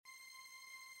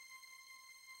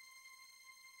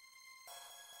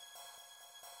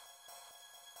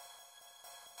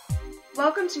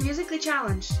Welcome to Musically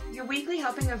Challenged, your weekly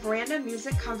helping of random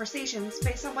music conversations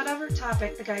based on whatever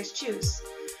topic the guys choose.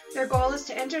 Their goal is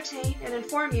to entertain and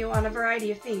inform you on a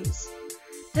variety of themes.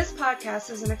 This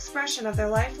podcast is an expression of their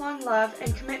lifelong love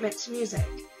and commitment to music.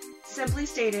 Simply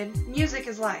stated, music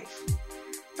is life.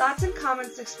 Thoughts and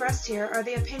comments expressed here are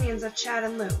the opinions of Chad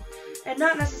and Lou, and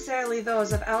not necessarily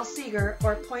those of Al Seeger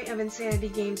or Point of Insanity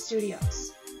Game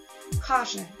Studios.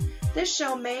 Caution, this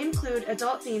show may include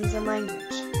adult themes and language.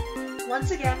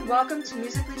 Once again, welcome to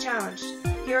Musically Challenged.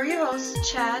 Here are your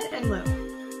hosts, Chad and Lou.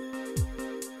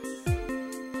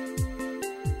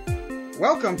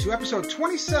 Welcome to episode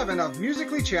 27 of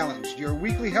Musically Challenged, your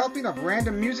weekly helping of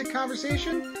random music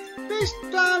conversation based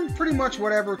on pretty much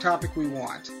whatever topic we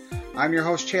want. I'm your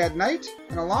host, Chad Knight,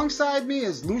 and alongside me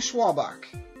is Lou Schwalbach.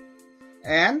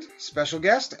 And special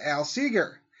guest, Al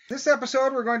Seeger. This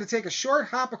episode, we're going to take a short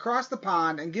hop across the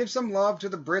pond and give some love to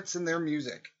the Brits and their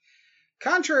music.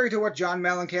 Contrary to what John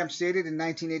Mellencamp stated in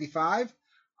 1985,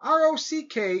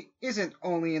 ROCK isn't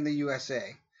only in the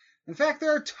USA. In fact,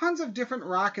 there are tons of different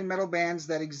rock and metal bands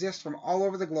that exist from all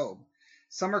over the globe.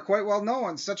 Some are quite well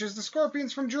known, such as the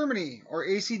Scorpions from Germany or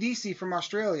AC/DC from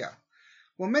Australia,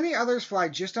 while many others fly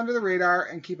just under the radar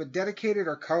and keep a dedicated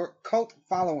or cult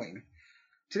following.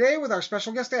 Today, with our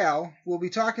special guest Al, we'll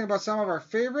be talking about some of our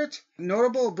favorite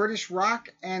notable British rock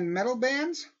and metal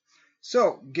bands.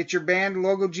 So, get your band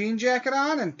logo jean jacket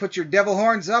on and put your devil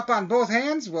horns up on both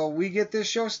hands while we get this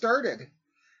show started.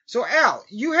 So, Al,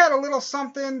 you had a little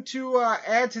something to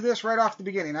add to this right off the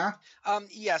beginning, huh?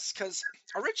 Yes, because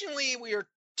originally we were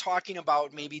talking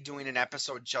about maybe doing an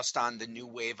episode just on the new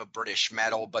wave of British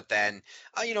metal, but then,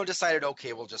 decided,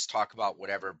 okay, we'll just talk about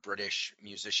whatever British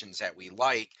musicians that we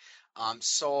like.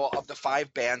 So, of the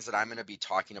 5 bands that I'm going to be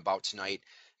talking about tonight,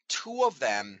 2 of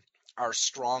them are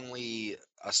strongly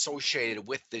associated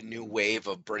with the new wave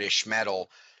of British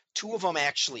metal. 2 of them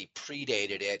actually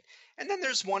predated it. And then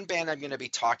there's one band I'm going to be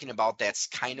talking about that's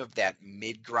kind of that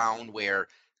mid-ground where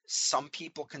some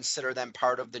people consider them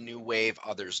part of the new wave,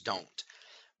 others don't.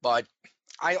 But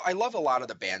I love a lot of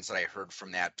the bands that I heard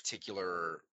from that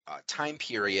particular time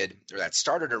period, or that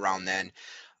started around then.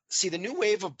 See, the new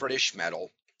wave of British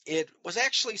metal, it was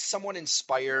actually somewhat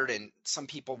inspired, and some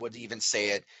people would even say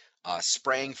it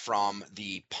sprang from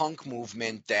the punk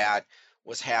movement that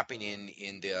was happening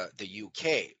in the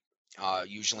UK,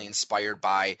 usually inspired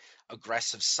by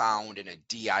aggressive sound and a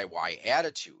DIY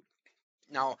attitude.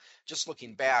 Now, just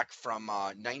looking back from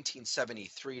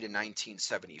 1973 to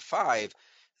 1975,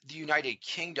 the United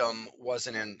Kingdom was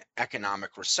in an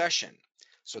economic recession.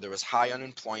 So there was high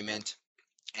unemployment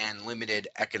and limited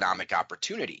economic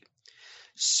opportunity.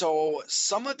 So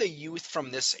some of the youth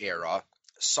from this era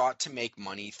sought to make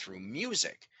money through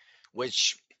music,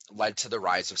 which led to the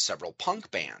rise of several punk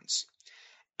bands.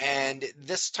 And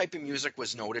this type of music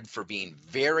was noted for being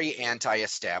very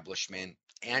anti-establishment,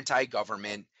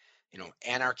 anti-government,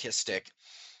 anarchistic,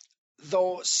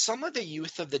 though some of the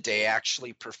youth of the day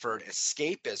actually preferred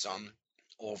escapism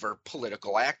over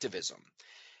political activism.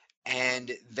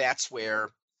 And that's where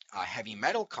heavy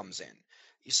metal comes in.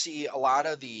 You see, a lot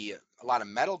of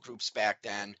metal groups back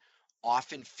then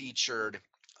often featured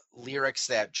lyrics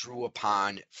that drew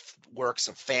upon works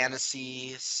of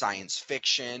fantasy, science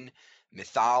fiction,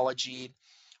 mythology,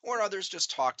 or others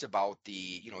just talked about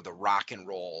the rock and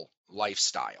roll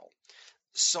lifestyle.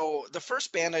 So the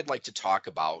first band I'd like to talk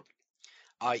about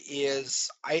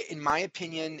in my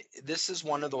opinion, this is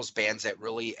one of those bands that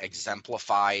really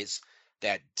exemplifies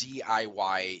that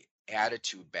DIY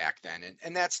attitude back then,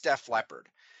 and that's Def Leppard.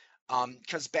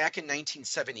 Because back in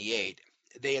 1978,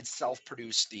 they had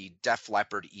self-produced the Def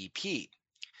Leppard EP.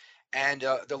 And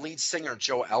the lead singer,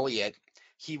 Joe Elliott,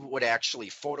 he would actually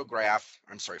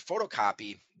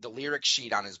photocopy the lyric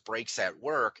sheet on his breaks at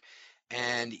work.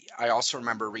 And I also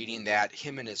remember reading that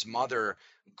him and his mother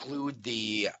glued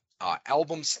the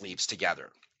album sleeves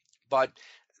together. But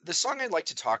the song I'd like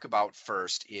to talk about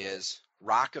first is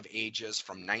Rock of Ages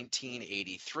from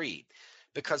 1983,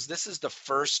 because this is the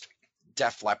first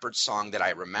Def Leppard song that I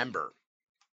remember.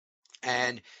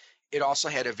 And it also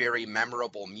had a very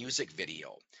memorable music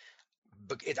video.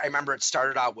 I remember it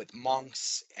started out with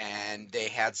monks, and they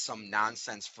had some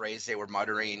nonsense phrase they were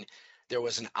muttering. There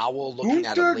was an owl looking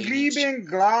at a lady. Glieben,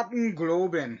 glatten,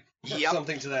 globen. Yep.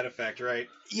 Something to that effect, right?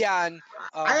 Yeah, and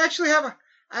I actually have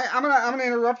I'm gonna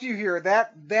interrupt you here.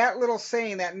 That little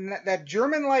saying, that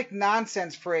German-like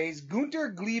nonsense phrase,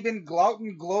 Gunter Glieben,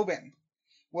 glatten, globen,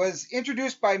 was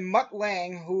introduced by Mutt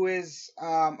Lange, who is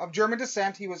of German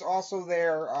descent. He was also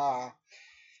their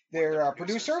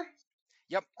producer.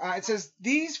 Yep. It says,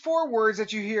 these 4 words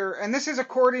that you hear, and this is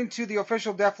according to the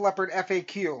official Def Leppard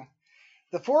FAQ.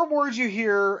 The 4 words you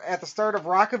hear at the start of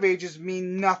Rock of Ages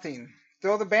mean nothing,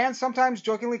 though the band sometimes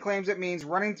jokingly claims it means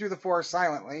running through the forest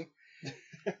silently.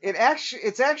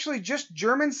 It's actually just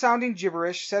German-sounding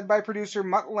gibberish said by producer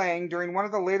Mutt Lange during one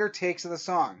of the later takes of the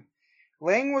song.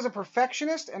 Lange was a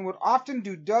perfectionist and would often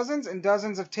do dozens and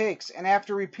dozens of takes, and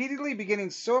after repeatedly beginning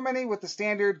so many with the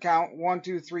standard count 1,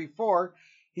 2, 3, 4,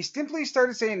 he simply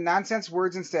started saying nonsense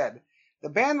words instead. The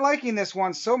band liking this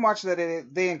one so much that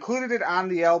they included it on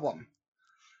the album.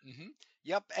 Mm-hmm.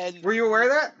 Yep. And were you aware of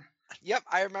that? Yep,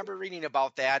 I remember reading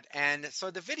about that. And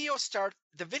so the video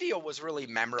was really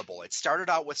memorable. It started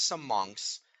out with some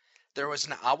monks. There was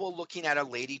an owl looking at a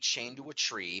lady chained to a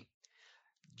tree.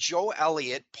 Joe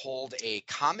Elliott pulled a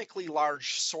comically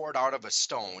large sword out of a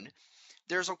stone.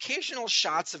 There's occasional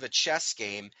shots of a chess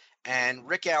game and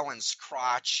Rick Allen's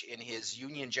crotch in his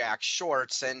Union Jack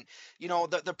shorts. And,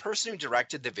 the person who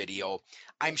directed the video,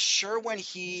 I'm sure when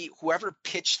whoever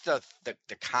pitched the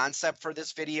concept for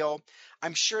this video,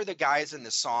 I'm sure the guys in the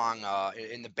song,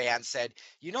 in the band said,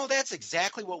 that's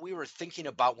exactly what we were thinking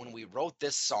about when we wrote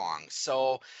this song.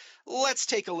 So let's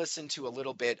take a listen to a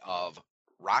little bit of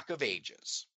Rock of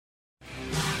Ages.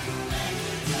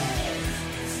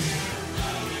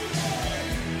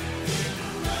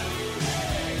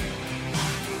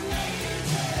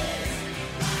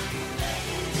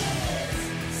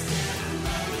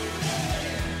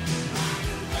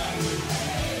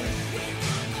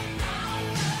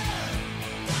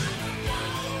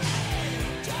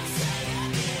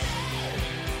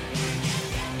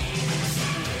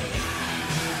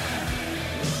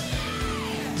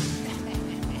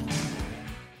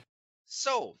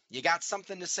 So, you got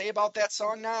something to say about that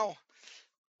song now?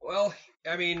 Well,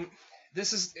 I mean,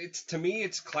 to me,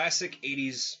 it's classic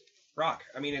 80s rock.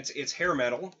 I mean, it's hair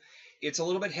metal. It's a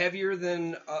little bit heavier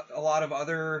than a lot of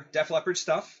other Def Leppard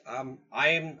stuff.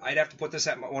 I'd have to put this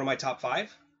at one of my top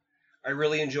 5. I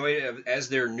really enjoy it as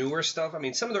their newer stuff. I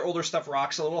mean, some of their older stuff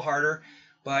rocks a little harder,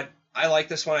 but I like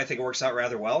this one. I think it works out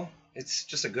rather well. It's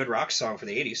just a good rock song for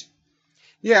the 80s.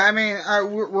 Yeah, I mean,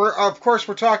 we're of course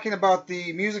we're talking about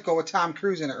the musical with Tom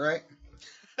Cruise in it, right?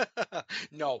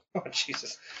 No. Oh,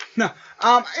 Jesus. No.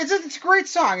 It's a great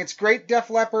song. It's great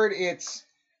Def Leppard. It's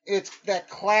that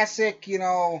classic,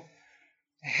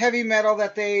 heavy metal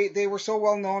that they were so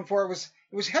well known for. It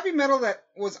was heavy metal that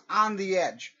was on the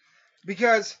edge,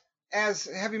 because as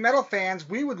heavy metal fans,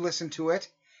 we would listen to it,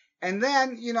 and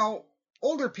then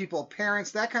older people,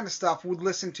 parents, that kind of stuff would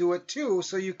listen to it too.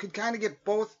 So you could kind of get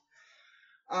both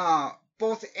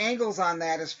angles on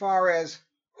that as far as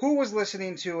who was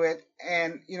listening to it,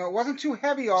 and it wasn't too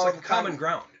heavy all the time. Common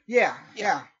ground. Yeah.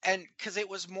 And because it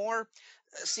was more,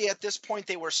 see, at this point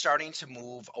they were starting to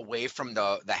move away from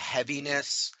the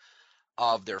heaviness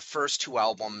of their first 2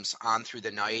 albums, On Through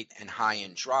the Night and High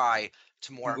and Dry,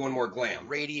 to more glam,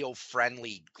 radio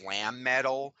friendly glam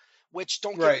metal. Which,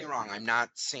 don't get me wrong, I'm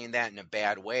not saying that in a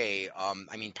bad way.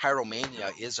 I mean,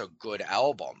 Pyromania is a good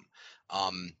album.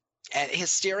 And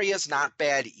Hysteria's not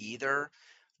bad either,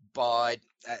 but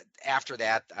after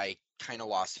that, I kind of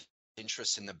lost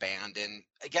interest in the band. And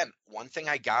again, one thing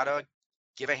I gotta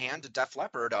give a hand to Def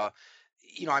Leppard.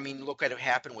 Look at what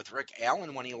happened with Rick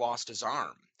Allen when he lost his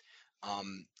arm.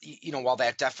 While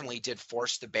that definitely did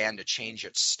force the band to change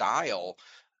its style,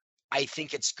 I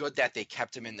think it's good that they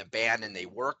kept him in the band and they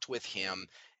worked with him,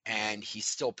 and he's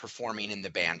still performing in the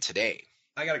band today.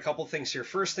 I got a couple things here.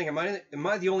 First thing, am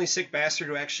I the only sick bastard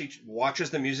who actually watches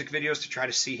the music videos to try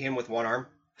to see him with one arm?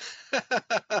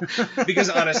 Because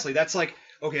honestly, that's like,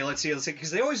 okay, let's see,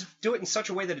 because they always do it in such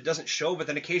a way that it doesn't show, but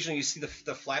then occasionally you see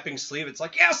the flapping sleeve. It's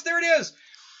like, yes, there it is.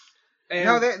 And,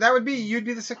 no, that would be, you'd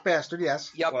be the sick bastard,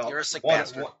 yes. Yep, you're a sick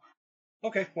bastard.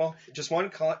 Okay, well, just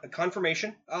wanted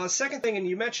confirmation. Second thing, and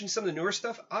you mentioned some of the newer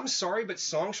stuff. I'm sorry, but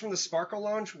Songs from the Sparkle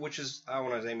Lounge, which is, I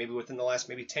want to say maybe within the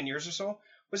last 10 years or so,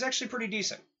 was actually pretty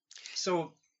decent.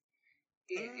 So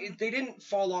they didn't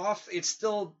fall off. It's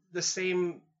still the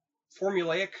same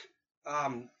formulaic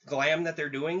glam that they're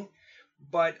doing,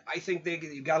 but I think they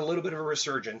got a little bit of a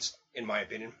resurgence, in my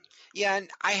opinion. Yeah, and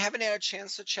I haven't had a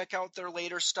chance to check out their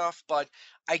later stuff, but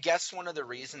I guess one of the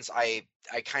reasons I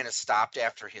kind of stopped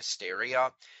after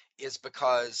Hysteria is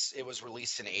because it was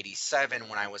released in '87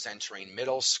 when I was entering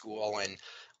middle school, and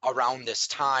around this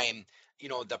time,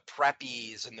 the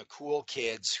preppies and the cool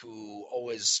kids who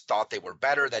always thought they were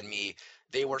better than me,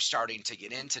 they were starting to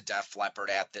get into Def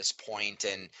Leppard at this point.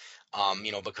 And,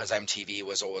 because MTV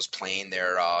was always playing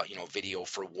their, Video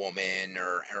for Woman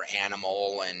or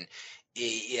Animal. And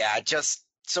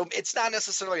so it's not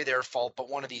necessarily their fault, but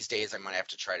one of these days I might have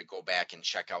to try to go back and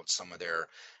check out some of their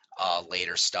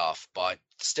later stuff. But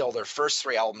still, their first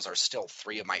 3 albums are still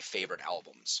 3 of my favorite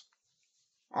albums.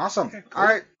 Awesome. Okay, cool. All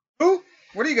right. Who?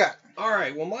 What do you got? All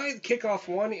right, well, my kickoff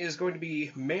one is going to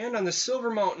be Man on the Silver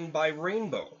Mountain by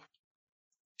Rainbow.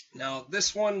 Now,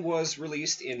 this one was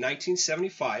released in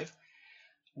 1975.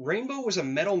 Rainbow was a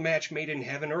metal match made in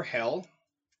heaven or hell.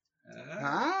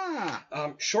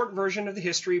 Short version of the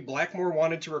history, Blackmore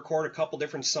wanted to record a couple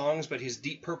different songs, but his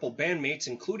Deep Purple bandmates,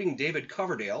 including David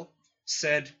Coverdale,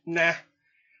 said, nah.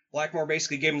 Blackmore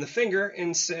basically gave him the finger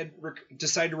and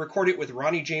decided to record it with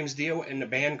Ronnie James Dio and a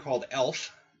band called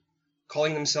Elf,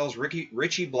 calling themselves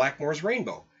Ritchie Blackmore's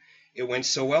Rainbow. It went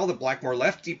so well that Blackmore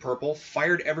left Deep Purple,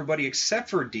 fired everybody except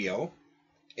for Dio,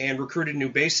 and recruited a new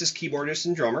bassist, keyboardist,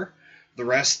 and drummer. The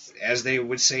rest, as they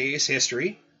would say, is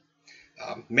history.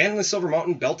 Man on the Silver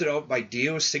Mountain, belted out by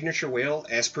Dio's signature wail,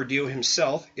 as per Dio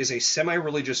himself, is a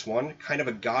semi-religious one, kind of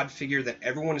a god figure that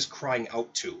everyone is crying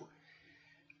out to.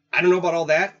 I don't know about all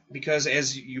that, because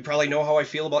as you probably know how I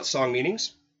feel about song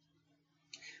meanings,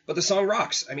 but the song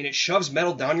rocks. I mean, it shoves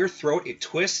metal down your throat, it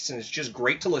twists, and it's just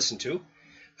great to listen to.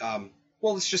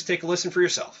 Well, let's just take a listen for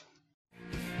yourself.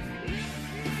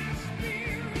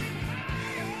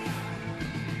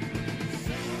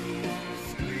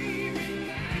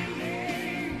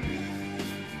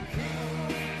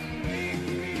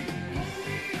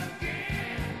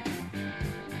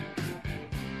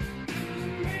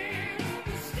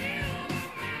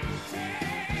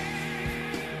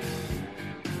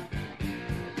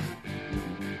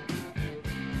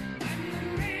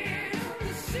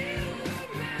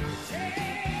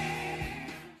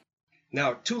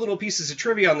 Now, two little pieces of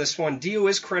trivia on this one. Dio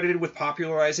is credited with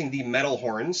popularizing the metal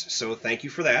horns, so thank you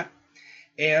for that.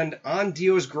 And on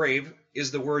Dio's grave is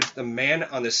the words, "The Man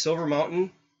on the Silver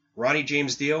Mountain, Ronnie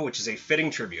James Dio," which is a fitting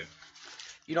tribute.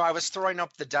 You know, I was throwing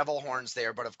up the devil horns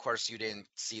there, but of course you didn't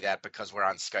see that because we're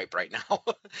on Skype right now.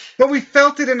 But we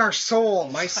felt it in our soul.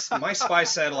 My spy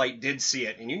satellite did see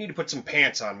it, and you need to put some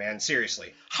pants on, man,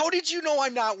 seriously. How did you know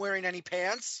I'm not wearing any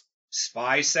pants?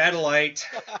 Spy satellite.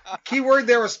 Keyword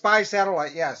there was spy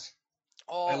satellite, yes.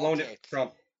 Oh, I loaned okay. it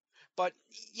from... But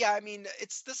yeah, I mean,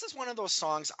 this is one of those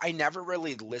songs I never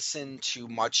really listened to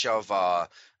much of.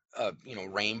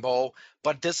 Rainbow,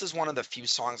 but this is one of the few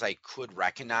songs I could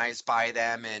recognize by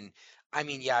them. And I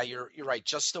mean, yeah, you're right.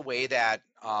 Just the way that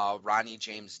Ronnie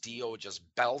James Dio just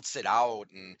belts it out,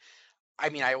 and I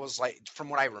mean, I was like, from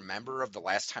what I remember of the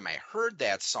last time I heard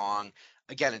that song,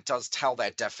 again, it does tell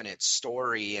that definite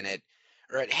story, and it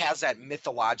has that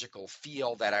mythological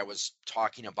feel that I was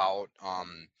talking about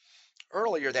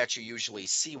earlier that you usually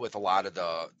see with a lot of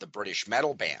the British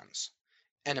metal bands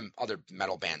and other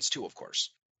metal bands too, of course.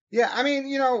 Yeah, I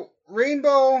mean,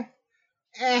 Rainbow,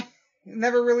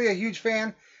 never really a huge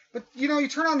fan. But, you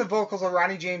turn on the vocals of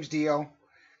Ronnie James Dio,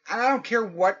 and I don't care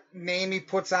what name he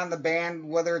puts on the band,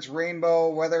 whether it's Rainbow,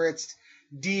 whether it's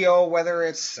Dio, whether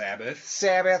it's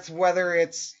Sabbath, whether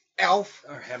it's Elf.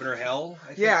 Or Heaven or Hell,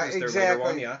 I think was their exactly. later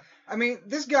one, yeah. I mean,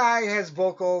 this guy has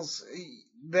vocals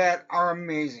that are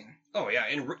amazing. Oh, yeah,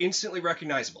 and instantly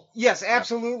recognizable. Yes,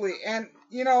 absolutely. Yeah.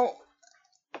 And,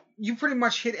 you pretty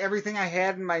much hit everything I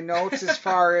had in my notes as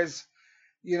far as,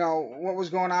 what was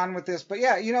going on with this. But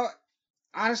yeah,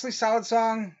 honestly, solid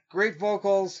song, great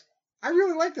vocals. I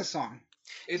really like this song.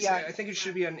 I think it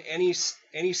should be on any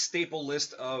staple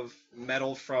list of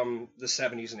metal from the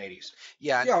 70s and 80s.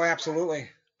 Yeah. Oh, absolutely.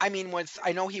 I mean,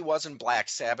 I know he was in Black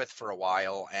Sabbath for a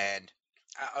while, and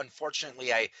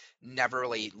unfortunately, I never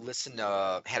really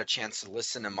had a chance to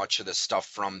listen to much of the stuff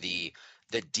from the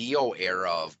Dio era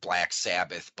of Black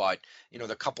Sabbath, but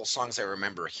the couple songs I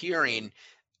remember hearing,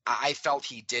 I felt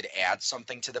he did add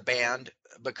something to the band,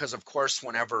 because of course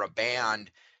whenever a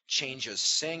band changes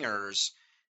singers,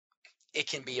 it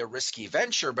can be a risky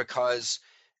venture because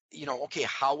okay,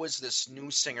 how is this new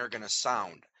singer going to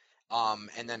sound?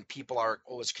 And then people are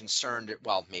always concerned,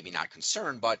 well, maybe not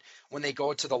concerned, but when they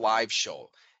go to the live show,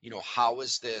 how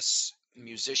is this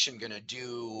musician going to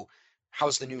do?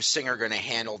 How's the new singer going to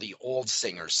handle the old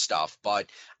singer's stuff? But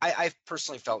I've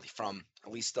personally felt from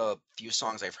at least the few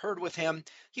songs I've heard with him,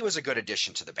 he was a good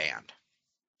addition to the band.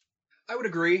 I would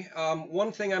agree.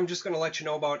 One thing I'm just going to let you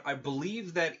know about, I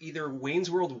believe that either Wayne's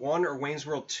World 1 or Wayne's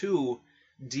World 2,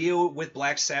 Dio with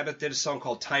Black Sabbath did a song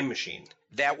called Time Machine.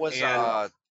 That was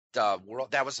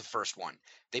that was the first one.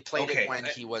 They played it when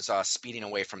he was speeding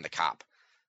away from the cop.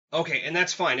 Okay, and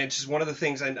that's fine. It's just one of the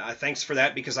things, and thanks for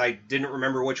that, because I didn't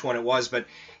remember which one it was, but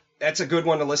that's a good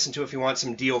one to listen to if you want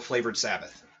some Dio-flavored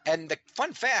Sabbath. And the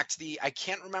fun fact, I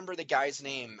can't remember the guy's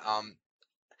name,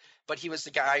 but he was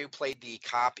the guy who played the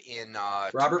cop in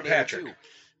Robert Patrick. 2.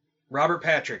 Robert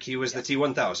Patrick. He was the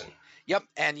T-1000. Yep,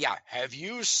 and yeah, have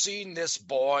you seen this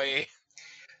boy?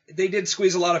 They did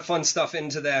squeeze a lot of fun stuff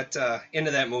into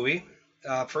that movie.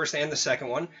 first and the second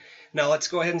one. Now let's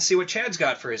go ahead and see what Chad's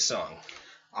got for his song.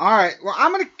 All right. Well,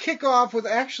 I'm going to kick off with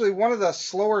actually one of the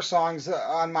slower songs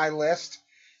on my list.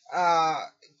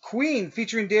 Queen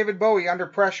featuring David Bowie, Under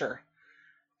Pressure.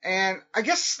 And I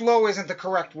guess slow isn't the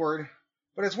correct word,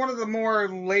 but it's one of the more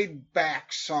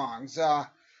laid-back songs.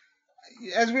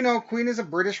 As we know, Queen is a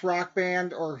British rock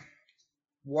band, or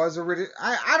was a...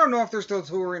 I don't know if they're still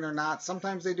touring or not.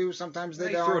 Sometimes they do, sometimes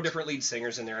they don't. They throw different lead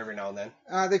singers in there every now and then.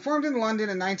 They formed in London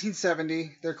in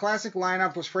 1970. Their classic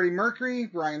lineup was Freddie Mercury,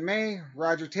 Brian May,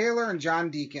 Roger Taylor, and John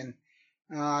Deacon.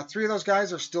 3 of those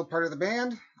guys are still part of the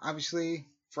band. Obviously,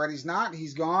 Freddie's not.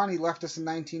 He's gone. He left us in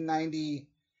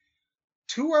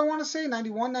 1992, I want to say,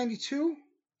 91, 92.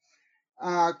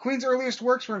 Queen's earliest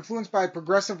works were influenced by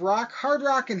progressive rock, hard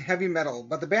rock, and heavy metal,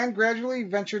 but the band gradually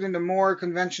ventured into more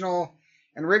conventional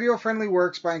and radio-friendly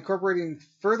works by incorporating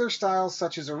further styles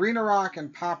such as arena rock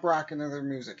and pop rock into their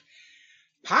music.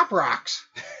 Pop rocks?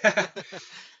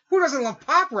 Who doesn't love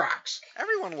pop rocks?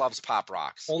 Everyone loves pop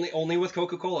rocks. Only with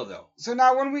Coca-Cola, though.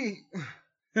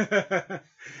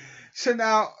 So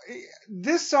now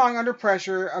this song, Under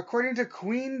Pressure, according to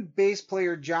Queen bass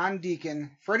player John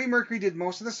Deacon, Freddie Mercury did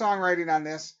most of the songwriting on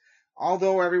this,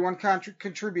 although everyone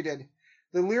contributed.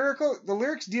 The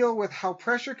lyrics deal with how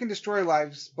pressure can destroy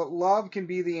lives, but love can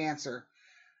be the answer.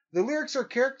 The lyrics are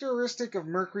characteristic of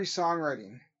Mercury's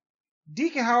songwriting.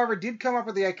 Deacon, however, did come up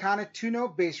with the iconic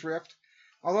 2-note bass riff,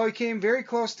 although he came very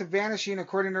close to vanishing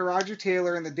according to Roger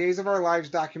Taylor in the Days of Our Lives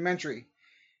documentary.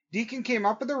 Deacon came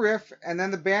up with the riff, and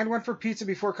then the band went for pizza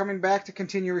before coming back to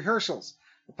continue rehearsals.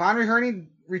 Upon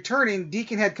returning,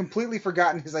 Deacon had completely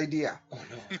forgotten his idea. Oh,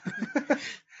 no.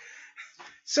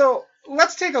 So,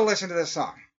 let's take a listen to this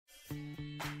song.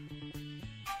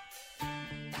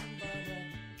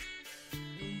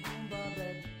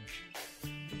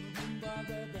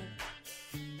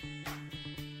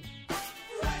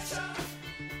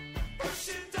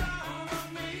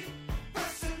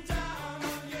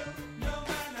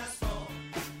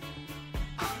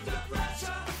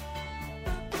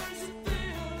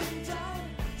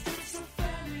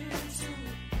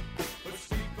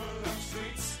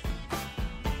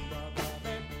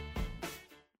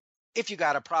 If you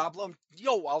got a problem,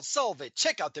 yo, I'll solve it.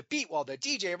 Check out the beat while the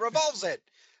DJ revolves it.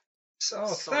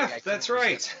 Theft, that's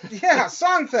right. Yeah,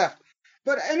 song theft.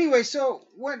 But anyway,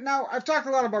 now I've talked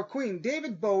a lot about Queen.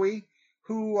 David Bowie,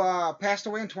 who passed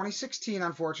away in 2016,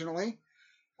 unfortunately,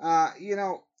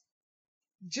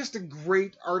 just a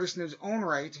great artist in his own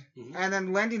right, and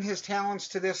then lending his talents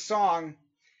to this song.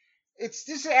 This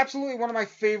is absolutely one of my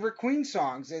favorite Queen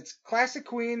songs. It's classic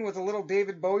Queen with a little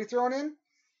David Bowie thrown in.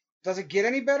 Does it get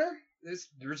any better?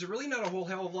 There's really not a whole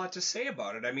hell of a lot to say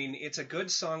about it. I mean, it's a good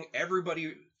song.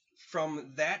 Everybody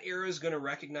from that era is going to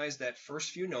recognize that first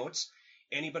few notes.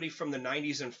 Anybody from the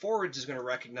 90s and forwards is going to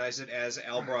recognize it, as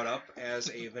Al brought up,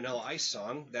 as a Vanilla Ice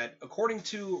song that, according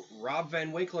to Rob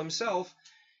Van Winkle himself,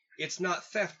 it's not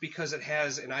theft because it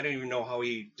has, and I don't even know how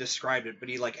he described it, but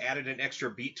he added an extra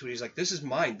beat to it. He's like, this is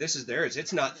mine, this is theirs,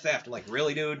 it's not theft. I'm like,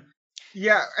 really, dude?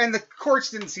 Yeah, and the courts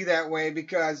didn't see that way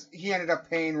because he ended up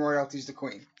paying royalties to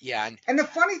Queen. Yeah. And the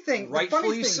funny thing...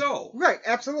 Rightfully so. Right,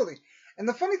 absolutely. And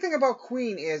the funny thing about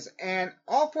Queen is, and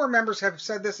all 4 members have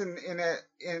said this in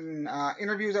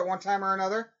interviews at one time or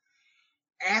another,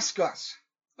 ask us.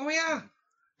 Oh, yeah.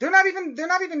 They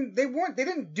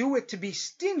didn't do it to be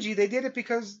stingy. They did it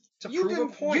because you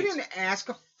didn't ask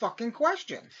a fucking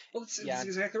question. Well, that's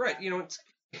exactly right.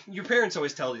 Your parents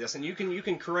always tell you this, and you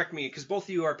can correct me because both of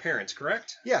you are parents,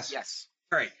 correct? Yes. Yes.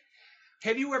 All right.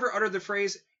 Have you ever uttered the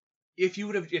phrase, if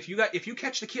you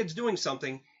catch the kids doing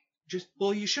something,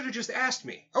 you should have just asked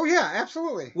me? Oh yeah,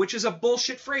 absolutely. Which is a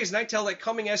bullshit phrase, and I tell that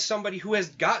coming as somebody who has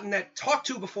gotten that talked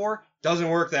to before, doesn't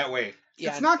work that way.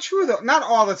 Yeah. It's not true though. Not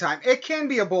all the time. It can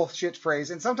be a bullshit phrase,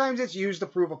 and sometimes it's used to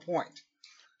prove a point.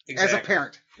 Exactly. As a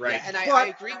parent. Right. Yeah, and I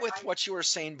agree with what you were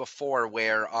saying before,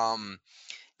 where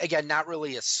again, not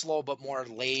really as slow, but more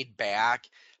laid back,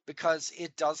 because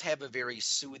it does have a very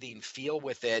soothing feel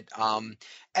with it. And,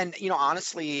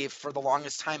 honestly, for the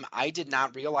longest time, I did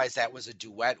not realize that was a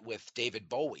duet with David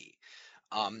Bowie.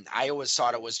 I always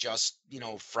thought it was just,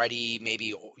 Freddie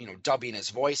maybe, dubbing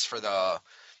his voice for the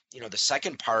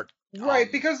second part.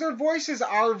 Right, because their voices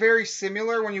are very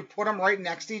similar when you put them right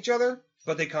next to each other.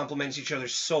 But they complement each other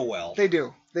so well. They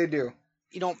do.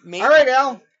 Maybe... All right,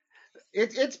 Al.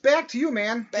 It's back to you,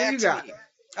 man. Back what you to got? Me.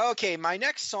 Okay, my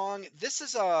next song, this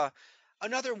is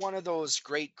another one of those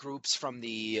great groups from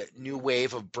the new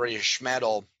wave of British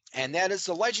metal, and that is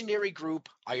the legendary group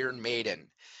Iron Maiden.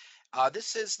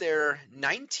 This is their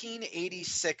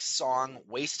 1986 song,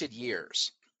 Wasted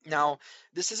Years. Now,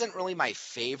 this isn't really my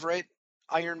favorite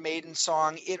Iron Maiden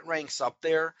song. It ranks up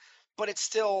there, but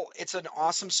it's an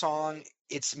awesome song.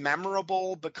 It's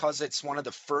memorable because it's one of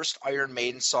the first Iron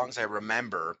Maiden songs I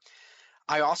remember.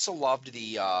 I also loved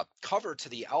the cover to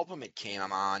the album it came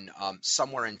on,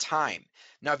 Somewhere in Time.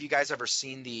 Now, have you guys ever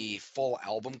seen the full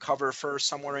album cover for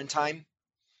Somewhere in Time?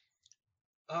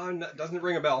 Doesn't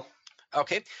ring a bell.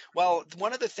 Okay. Well,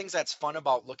 one of the things that's fun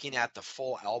about looking at the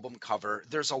full album cover,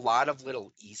 there's a lot of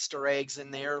little Easter eggs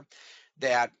in there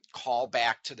that call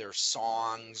back to their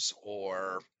songs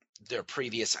or their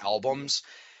previous albums.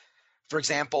 For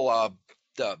example,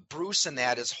 the Bruce in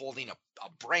that is holding a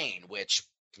brain, which,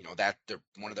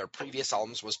 one of their previous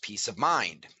albums was Peace of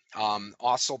Mind.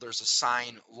 Also, there's a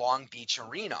sign, Long Beach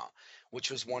Arena, which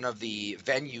was one of the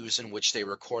venues in which they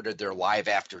recorded their Live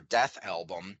After Death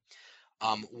album.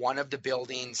 One of the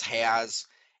buildings has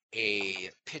a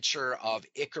picture of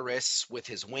Icarus with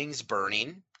his wings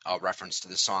burning, a reference to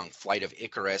the song Flight of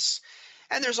Icarus.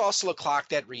 And there's also a clock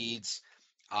that reads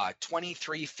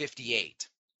 23:58,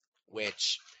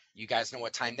 which you guys know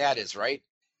what time that is, right?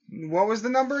 What was the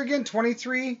number again?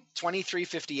 23?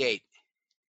 23:58.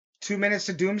 2 minutes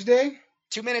to doomsday?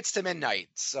 2 minutes to midnight.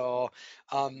 So,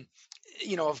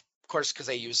 of course, because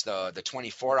they use the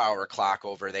 24-hour clock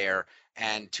over there,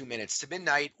 and 2 minutes to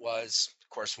midnight was, of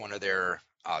course, one of their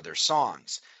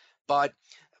songs. But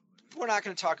we're not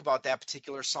going to talk about that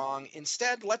particular song.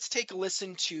 Instead, let's take a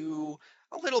listen to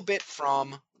a little bit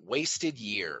from Wasted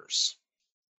Years.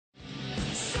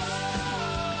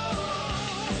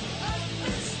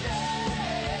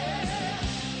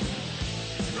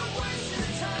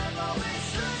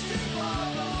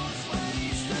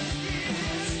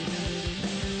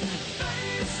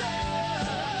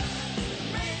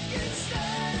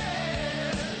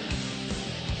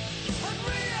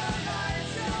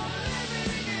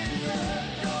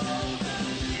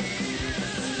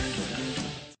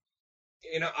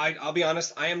 I'll be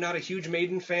honest, I am not a huge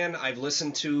Maiden fan. I've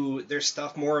listened to their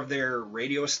stuff, more of their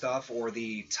radio stuff or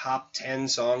the top 10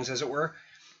 songs, as it were.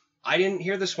 I didn't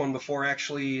hear this one before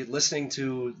actually listening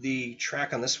to the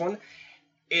track on this one.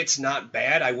 It's not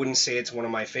bad. I wouldn't say it's one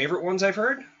of my favorite ones I've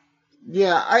heard.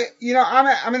 Yeah,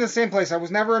 I'm in the same place. I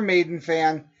was never a Maiden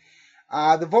fan.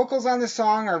 The vocals on this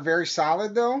song are very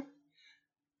solid, though.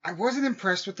 I wasn't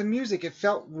impressed with the music. It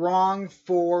felt wrong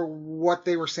for what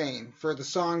they were saying, for the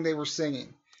song they were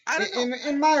singing. I don't know.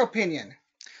 In my opinion.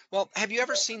 Well, have you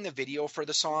ever seen the video for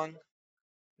the song?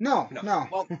 No.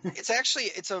 Well,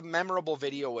 it's a memorable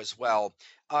video as well.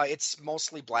 It's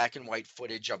mostly black and white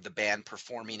footage of the band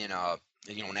performing in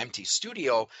an empty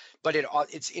studio, but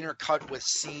it's intercut with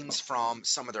scenes from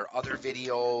some of their other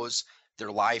videos,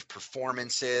 their live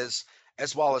performances,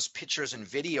 as well as pictures and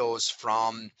videos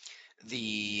from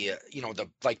the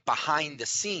behind the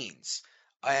scenes.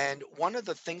 And one of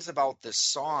the things about this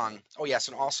song, oh yes,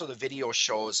 and also the video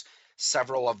shows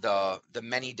several of the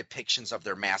many depictions of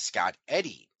their mascot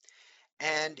Eddie.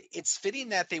 And it's fitting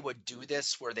that they would do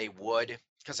this where they would,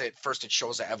 because at first it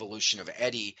shows the evolution of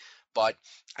Eddie, but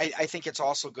I think it's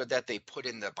also good that they put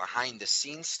in the behind the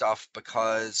scenes stuff,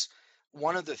 because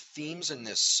one of the themes in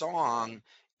this song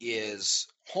is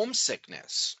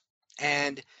homesickness.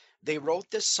 And they wrote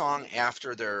this song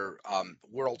after their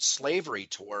World Slavery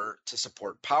Tour to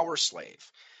support Power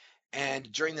Slave.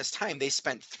 And during this time, they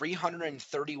spent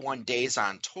 331 days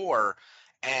on tour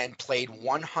and played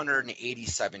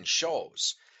 187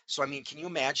 shows. So, I mean, can you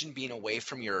imagine being away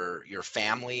from your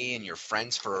family and your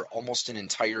friends for almost an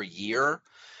entire year?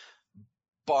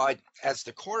 But as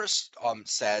the chorus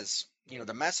says,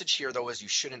 the message here, though, is you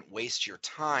shouldn't waste your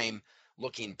time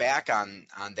looking back on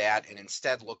that, and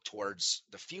instead look towards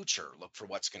the future, look for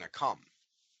what's going to come.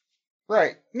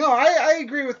 Right. No, I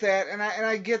agree with that, and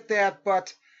I get that,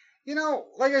 but,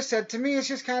 like I said, to me it's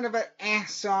just kind of an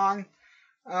song.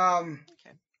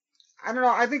 Okay. I don't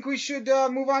know. I think we should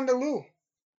move on to Lou.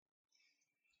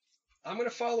 I'm going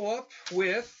to follow up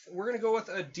we're going to go with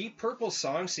a Deep Purple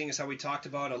song, seeing as how we talked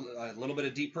about a little bit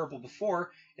of Deep Purple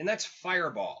before, and that's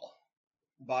Fireball,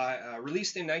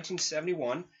 released in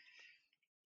 1971.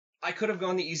 I could have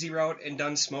gone the easy route and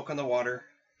done Smoke on the Water,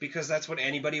 because that's what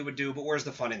anybody would do, but where's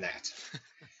the fun in that?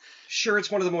 Sure, it's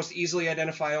one of the most easily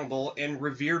identifiable and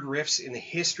revered riffs in the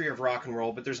history of rock and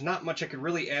roll, but there's not much I could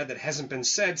really add that hasn't been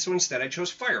said, so instead I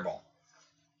chose Fireball.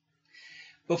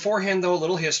 Beforehand, though, a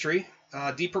little history.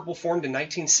 Deep Purple formed in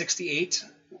 1968,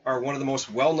 are one of the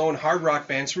most well-known hard rock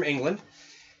bands from England.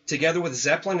 Together with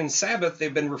Zeppelin and Sabbath,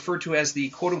 they've been referred to as the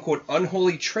quote-unquote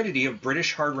unholy trinity of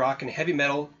British hard rock and heavy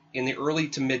metal in the early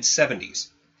to mid-70s.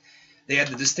 They had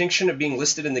the distinction of being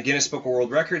listed in the Guinness Book of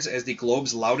World Records as the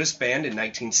globe's loudest band in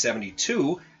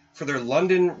 1972, for their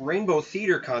London Rainbow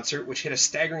Theatre concert, which hit a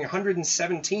staggering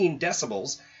 117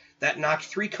 decibels that knocked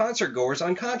 3 concert goers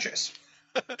unconscious.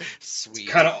 Sweet.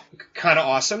 Kind of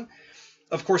awesome.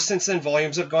 Of course, since then,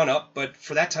 volumes have gone up, but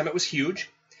for that time, it was huge.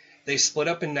 They split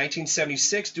up in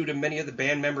 1976 due to many of the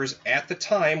band members at the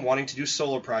time wanting to do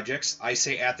solo projects. I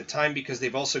say at the time because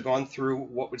they've also gone through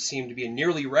what would seem to be a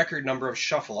nearly record number of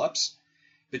shuffle-ups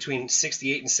between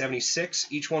 68 and 76,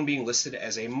 each one being listed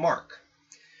as a Mark.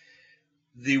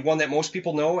 The one that most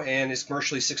people know and is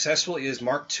commercially successful is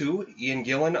Mark II, Ian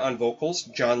Gillan on vocals,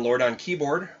 John Lord on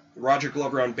keyboard, Roger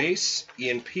Glover on bass,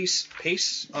 Ian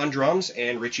Pace on drums,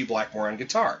 and Ritchie Blackmore on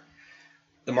guitar.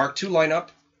 The Mark II lineup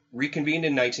reconvened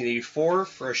in 1984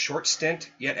 for a short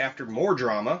stint, yet after more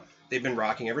drama, they've been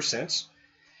rocking ever since.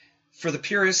 For the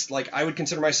purist, like I would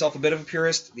consider myself a bit of a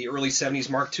purist, the early 70s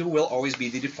Mark II will always be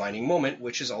the defining moment,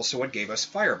 which is also what gave us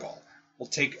Fireball.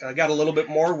 I got a little bit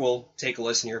more, we'll take a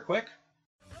listen here quick.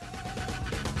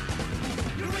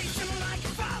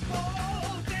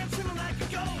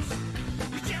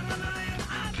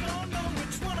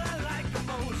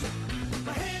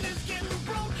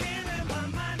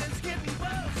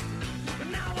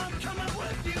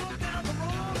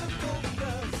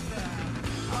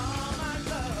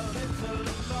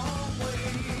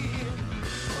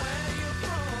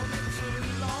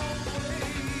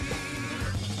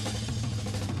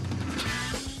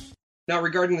 Now,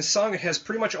 regarding the song, it has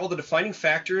pretty much all the defining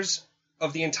factors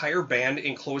of the entire band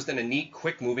enclosed in a neat,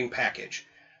 quick-moving package.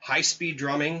 High-speed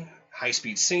drumming,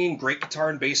 high-speed singing, great guitar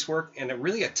and bass work, and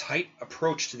a tight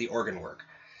approach to the organ work.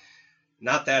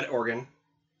 Not that organ,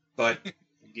 but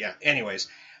yeah, anyways.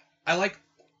 I like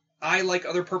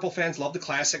other Purple fans, love the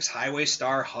classics, Highway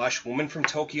Star, Hush, Woman from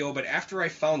Tokyo, but after I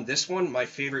found this one, my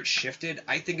favorite shifted.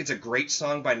 I think it's a great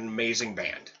song by an amazing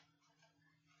band.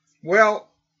 Well,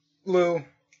 Lou,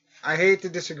 I hate to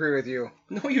disagree with you.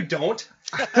 No, you don't.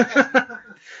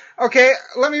 Okay,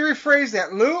 let me rephrase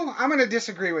that. Lou, I'm going to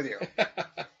disagree with you.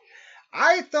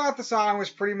 I thought the song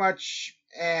was pretty much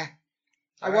I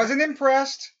wasn't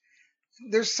impressed.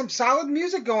 There's some solid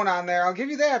music going on there, I'll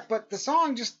give you that, but the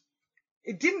song just,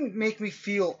 it didn't make me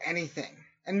feel anything.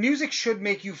 And music should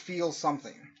make you feel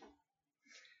something.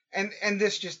 And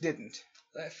this just didn't.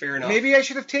 Fair enough. Maybe I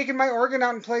should have taken my organ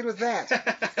out and played with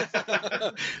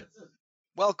that.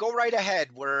 Well, go right ahead.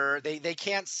 Where they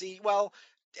can't see. Well,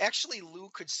 actually, Lou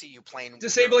could see you playing.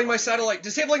 Disabling my satellite.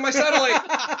 Disabling my satellite.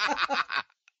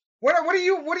 What do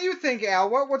you think, Al?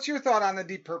 What's your thought on the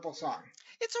Deep Purple song?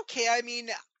 It's okay. I mean,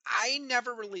 I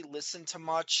never really listened to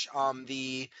much.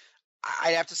 I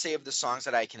have to say, of the songs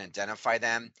that I can identify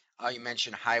them, you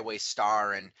mentioned Highway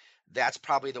Star, and that's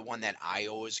probably the one that I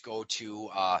always go to.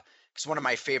 It's one of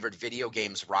my favorite video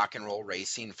games, Rock and Roll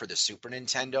Racing for the Super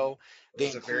Nintendo.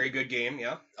 It's a very good game,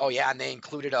 yeah. Oh yeah, and they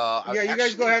included you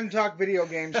guys go ahead and talk video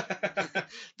games.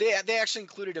 They actually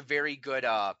included a very good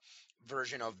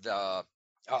version of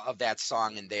that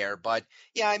song in there. But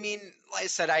yeah, I mean, like I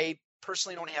said, I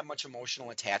personally don't have much emotional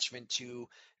attachment to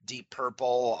Deep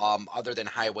Purple, other than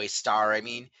Highway Star. I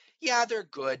mean, yeah, they're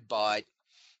good, but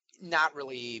not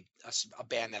really a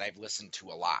band that I've listened to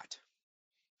a lot.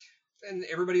 And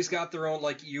everybody's got their own,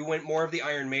 like, you went more of the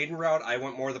Iron Maiden route, I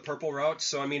went more of the Purple route.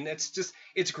 So, I mean,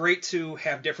 it's great to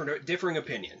have differing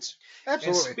opinions.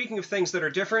 Absolutely. And speaking of things that are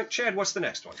different, Chad, what's the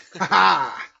next one?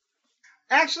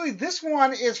 Actually, this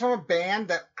one is from a band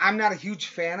that I'm not a huge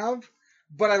fan of,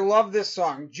 but I love this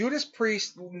song. Judas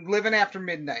Priest, Living After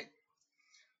Midnight.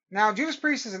 Now, Judas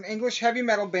Priest is an English heavy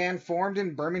metal band formed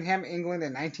in Birmingham, England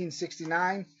in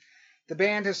 1969. The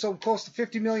band has sold close to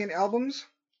 50 million albums.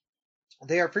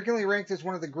 They are frequently ranked as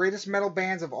one of the greatest metal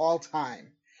bands of all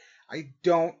time. I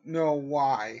don't know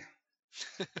why.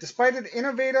 Despite an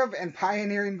innovative and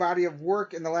pioneering body of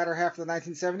work in the latter half of the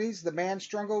 1970s, the band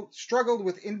struggled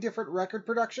with indifferent record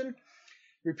production,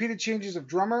 repeated changes of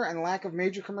drummer, and lack of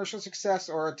major commercial success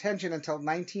or attention until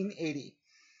 1980,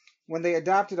 when they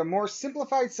adopted a more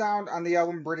simplified sound on the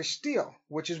album British Steel,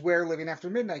 which is where Living After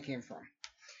Midnight came from,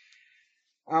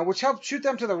 which helped shoot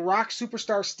them to the rock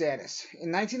superstar status.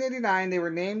 In 1989, they were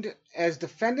named as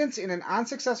defendants in an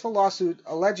unsuccessful lawsuit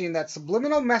alleging that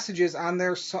subliminal messages on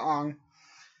their song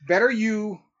Better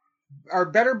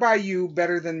by You,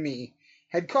 Better Than Me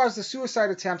had caused the suicide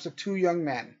attempts of 2 young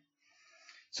men.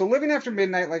 So Living After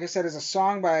Midnight, like I said, is a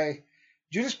song by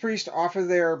Judas Priest off of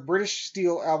their British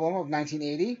Steel album of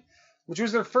 1980, which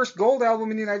was their first gold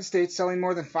album in the United States, selling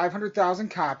more than 500,000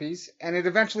 copies, and it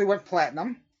eventually went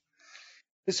platinum.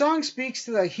 The song speaks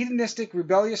to the hedonistic,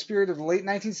 rebellious spirit of the late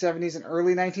 1970s and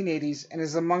early 1980s and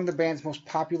is among the band's most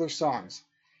popular songs.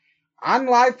 On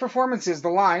live performances, the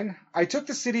line, "I took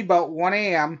the city about 1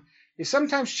 a.m., is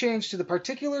sometimes changed to the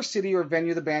particular city or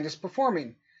venue the band is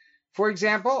performing. For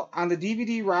example, on the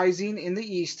DVD Rising in the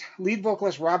East, lead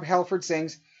vocalist Rob Halford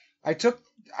sings, I took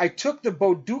the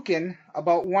Bodukin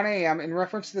about 1 a.m. in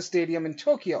reference to the stadium in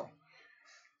Tokyo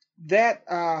that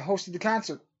hosted the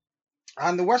concert.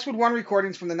 On the Westwood One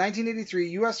recordings from the 1983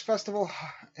 U.S. Festival,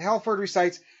 Halford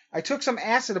recites, I took some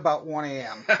acid about 1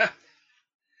 a.m.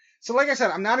 So like I said,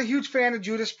 I'm not a huge fan of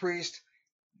Judas Priest.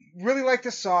 Really like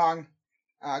this song.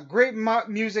 Great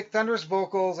music, thunderous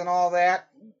vocals, and all that.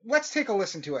 Let's take a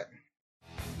listen to it.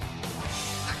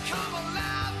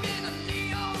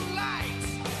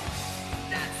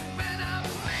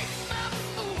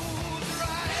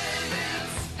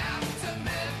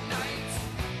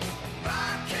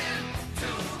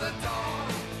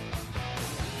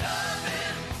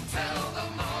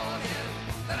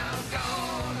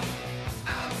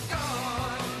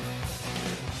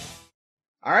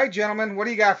 All right, gentlemen, what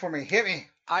do you got for me? Hit me.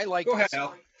 I like Go this ahead, Al.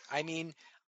 song. I mean,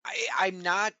 I'm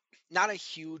not a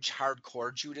huge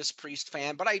hardcore Judas Priest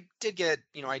fan, but I did get,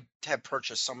 I have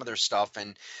purchased some of their stuff,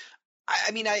 and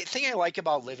I mean, I think I like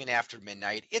about Living After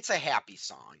Midnight, it's a happy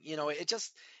song.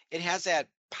 It has that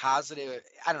positive,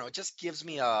 I don't know, it just gives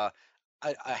me a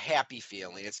happy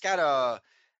feeling. It's got a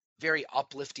very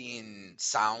uplifting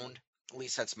sound. At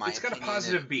least that's my opinion. It's got a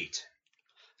positive beat.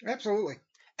 Absolutely.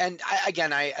 And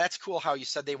that's cool how you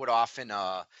said they would often,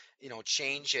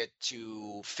 change it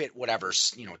to fit whatever,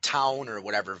 town or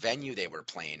whatever venue they were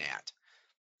playing at.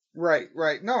 Right.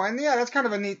 No, and yeah, that's kind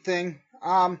of a neat thing.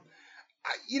 Like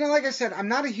I said, I'm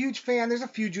not a huge fan. There's a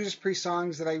few Judas Priest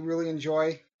songs that I really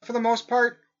enjoy. For the most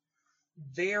part,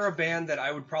 they are a band that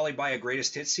I would probably buy a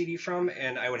greatest hits CD from,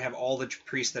 and I would have all the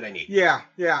Priest that I need. Yeah,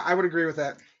 I would agree with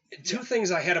that. Two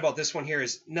things I had about this one here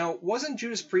is, now, wasn't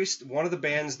Judas Priest one of the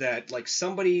bands that, like,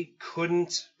 somebody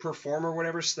couldn't perform or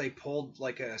whatever, so they pulled,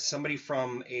 like, somebody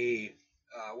from a,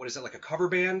 like a cover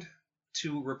band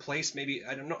to replace maybe,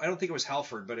 I don't know, I don't think it was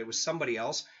Halford, but it was somebody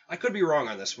else. I could be wrong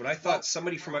on this one. I thought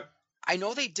somebody from a... I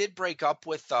know they did break up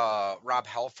with Rob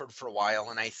Halford for a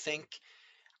while, and I think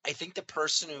the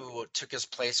person who took his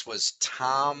place was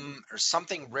Tom or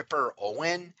something Ripper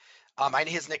Owen. I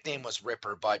know his nickname was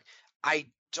Ripper, but I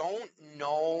don't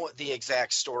know the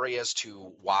exact story as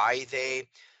to why they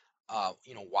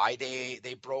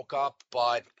broke up,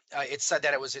 but it said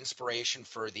that it was inspiration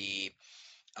for the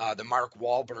Mark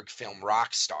Wahlberg film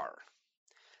Rockstar.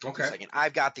 Okay. Second,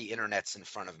 I've got the internets in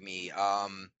front of me.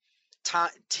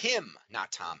 Tim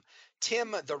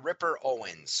the Ripper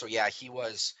Owens. So yeah, he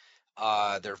was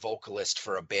their vocalist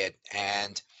for a bit,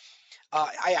 and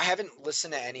I haven't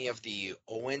listened to any of the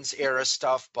Owens era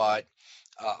stuff, but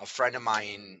a friend of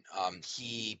mine,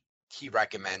 he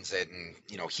recommends it, and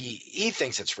he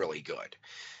thinks it's really good.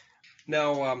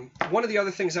 Now, one of the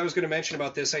other things I was going to mention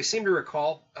about this, I seem to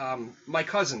recall my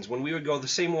cousins, when we would go, the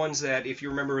same ones that, if you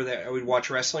remember, that I would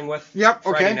watch wrestling with. Yep.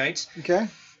 Friday nights. Okay.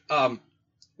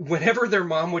 Whenever their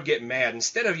mom would get mad,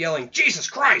 instead of yelling Jesus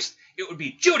Christ, it would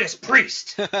be Judas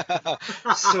Priest.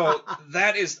 So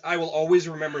that is, I will always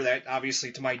remember that,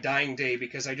 obviously, to my dying day,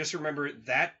 because I just remember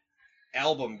that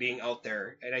album being out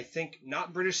there, and I think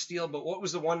not British Steel, but what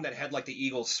was the one that had like the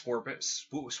eagles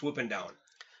swooping down?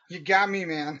 You got me,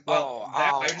 man. Well,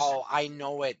 I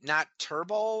know it. Not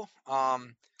Turbo.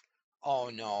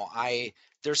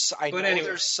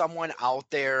 There's someone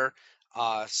out there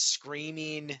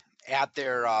screaming at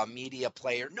their media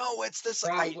player. No, it's this.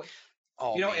 Probably.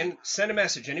 Man. And send a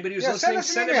message. Anybody who's listening,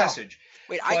 send a message.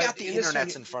 Wait, I got the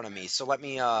internets in front of me, so let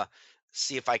me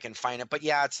see if I can find it. But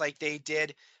yeah, it's like they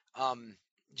did.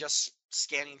 Just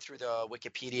scanning through the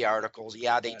Wikipedia articles,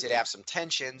 they did have some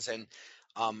tensions, and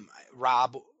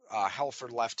Rob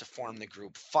Halford left to form the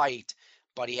group Fight,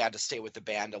 but he had to stay with the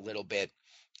band for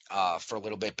a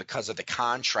little bit because of the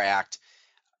contract.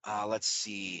 Let's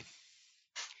see.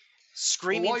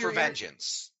 Screaming for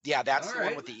Vengeance. Yeah, that's the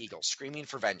one with the Eagles. Screaming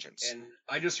for Vengeance. And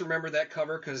I just remember that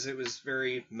cover because it was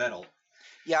very metal.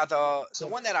 Yeah, the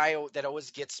one that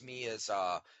always gets me is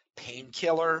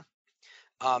Painkiller.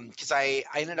 Because I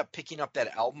ended up picking up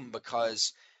that album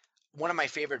because one of my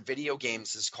favorite video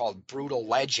games is called Brutal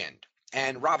Legend.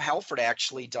 And Rob Halford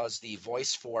actually does the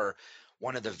voice for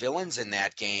one of the villains in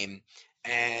that game.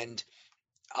 And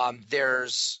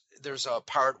there's a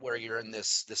part where you're in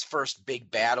this first big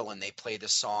battle, and they play the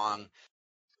song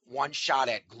One Shot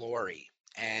at Glory.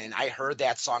 And I heard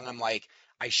that song, I'm like,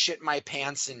 I shit my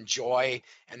pants in joy,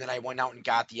 and then I went out and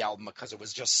got the album because it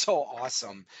was just so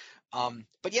awesome.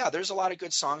 But yeah, there's a lot of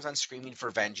good songs on Screaming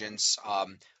for Vengeance.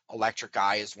 Electric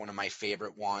Eye is one of my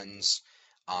favorite ones.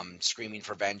 Screaming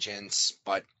for Vengeance.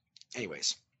 But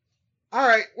anyways. All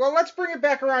right. Well, let's bring it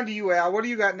back around to you, Al. What do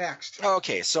you got next?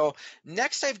 Okay, so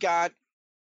next I've got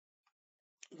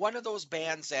one of those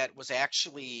bands that was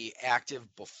actually active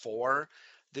before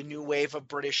the new wave of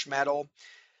British metal,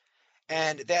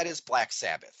 and that is Black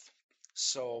Sabbath.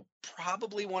 So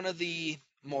probably one of the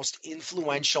most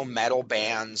influential metal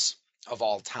bands of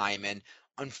all time. And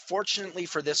unfortunately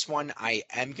for this one, I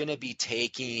am going to be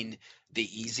taking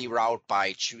the easy route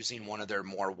by choosing one of their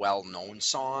more well-known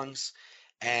songs,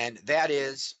 and that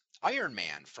is Iron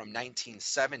Man from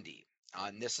 1970.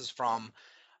 And this is from,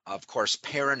 of course,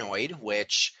 Paranoid,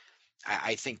 which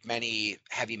I think many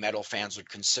heavy metal fans would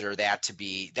consider that to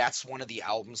be, that's one of the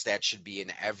albums that should be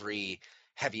in every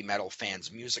heavy metal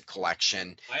fan's music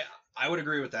collection. I would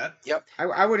agree with that. Yep.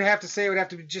 I would have to say it would have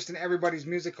to be just in everybody's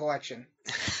music collection.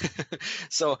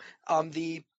 So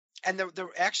the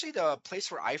actually the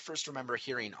place where I first remember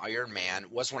hearing Iron Man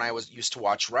was when I used to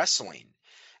watch wrestling.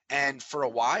 And for a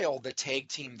while, the tag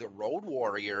team, the Road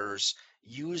Warriors,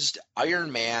 used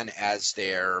Iron Man as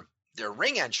their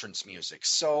ring entrance music.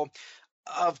 So,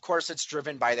 of course, it's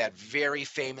driven by that very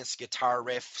famous guitar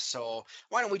riff. So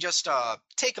why don't we just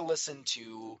take a listen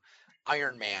to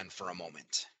Iron Man for a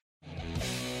moment.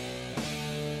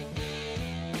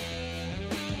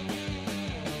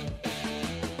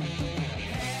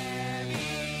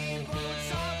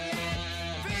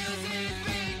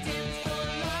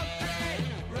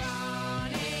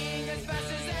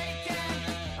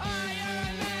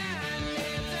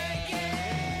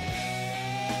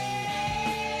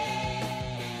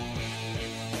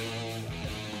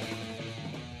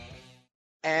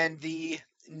 And the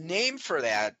name for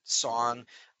that song,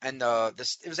 and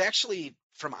it was actually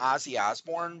from Ozzy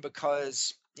Osbourne,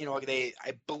 because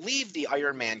I believe the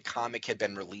Iron Man comic had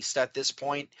been released at this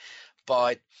point,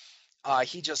 but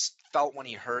he just felt when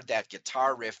he heard that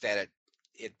guitar riff that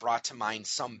it brought to mind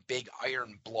some big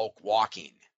iron bloke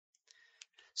walking.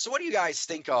 So what do you guys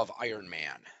think of Iron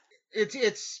Man?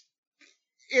 It's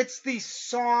the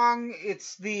song,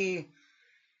 it's the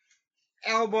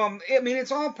album. I mean,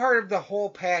 it's all part of the whole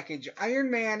package.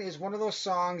 Iron Man is one of those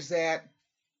songs that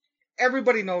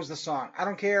everybody knows the song. I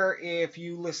don't care if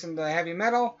you listen to heavy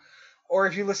metal or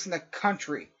if you listen to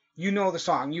country. You know the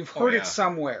song. You've heard it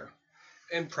somewhere.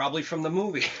 And probably from the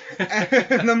movie.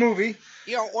 The movie.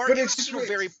 Or but it's just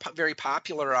very, very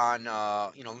popular on,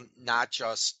 not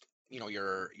just,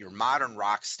 your modern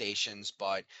rock stations,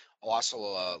 but also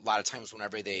a lot of times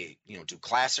whenever they, do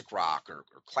classic rock or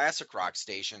classic rock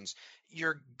stations,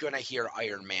 you're going to hear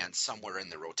Iron Man somewhere in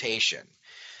the rotation.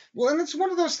 Well, and it's one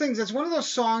of those things. It's one of those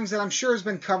songs that I'm sure has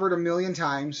been covered a million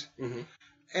times. Mm-hmm.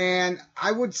 And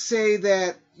I would say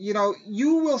that,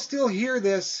 you will still hear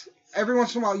this every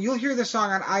once in a while. You'll hear this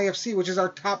song on IFC, which is our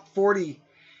top 40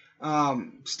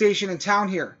 station in town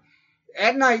here.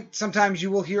 At night, sometimes you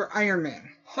will hear Iron Man.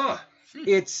 Huh.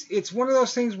 It's one of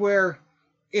those things where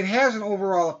it has an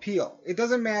overall appeal. It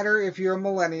doesn't matter if you're a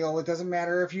millennial. It doesn't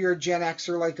matter if you're a Gen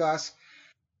Xer like us.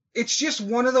 It's just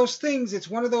one of those things. It's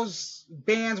one of those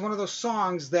bands, one of those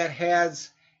songs that has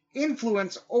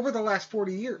influence over the last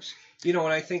 40 years. And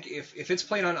I think if it's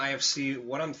played on IFC,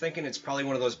 what I'm thinking, it's probably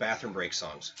one of those bathroom break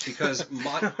songs. Because,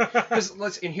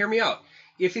 and hear me out.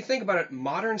 If you think about it,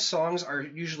 modern songs are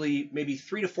usually maybe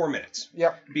 3 to 4 minutes.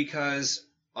 Yep. Because,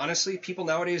 honestly, people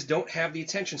nowadays don't have the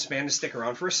attention span to stick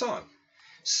around for a song.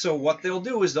 So what they'll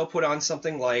do is they'll put on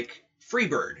something like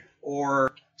Freebird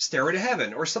or Stairway to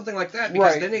Heaven or something like that,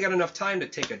 because then they got enough time to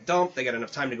take a dump, they got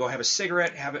enough time to go have a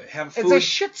cigarette, have food. It's a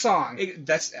shit song.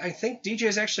 I think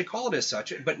DJs actually call it as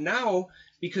such. But now,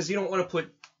 because you don't want to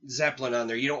put Zeppelin on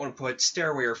there, you don't want to put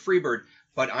Stairway or Freebird,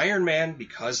 but Iron Man,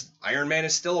 because Iron Man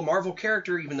is still a Marvel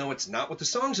character, even though it's not what the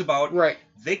song's about,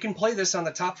 they can play this on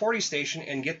the top 40 station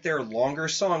and get their longer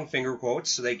song, finger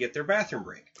quotes, so they get their bathroom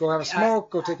break. Go have a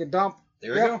smoke, go take a dump.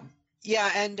 There we go.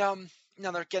 Yeah, and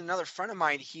another friend of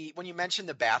mine, when you mentioned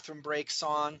the bathroom break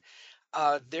song,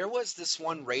 there was this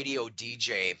one radio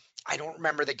DJ. I don't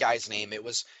remember the guy's name.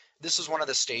 This was one of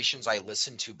the stations I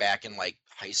listened to back in like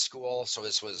high school. So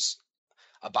this was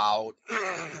about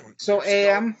so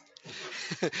AM.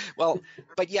 Well,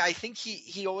 but yeah, I think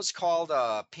he always called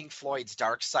Pink Floyd's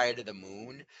Dark Side of the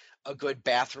Moon a good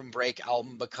bathroom break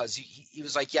album, because he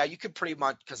was like, yeah, you could pretty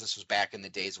much, because this was back in the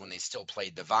days when they still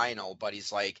played the vinyl, but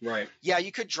he's like, yeah,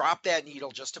 you could drop that needle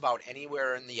just about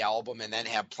anywhere in the album and then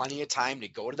have plenty of time to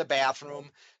go to the bathroom,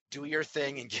 do your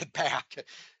thing, and get back.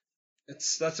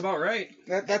 That's about right.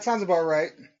 That sounds about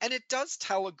right. And it does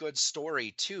tell a good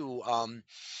story too,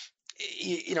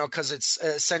 because it's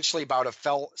essentially about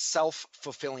a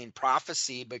self-fulfilling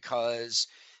prophecy, because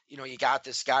you got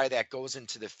this guy that goes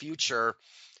into the future.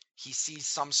 He sees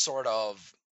some sort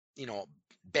of,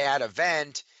 bad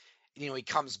event, he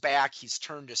comes back, he's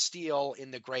turned to steel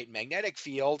in the great magnetic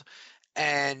field,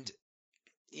 and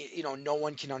no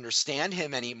one can understand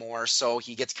him anymore, so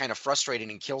he gets kind of frustrated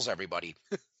and kills everybody.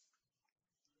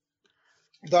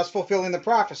 Thus fulfilling the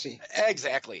prophecy.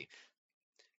 Exactly.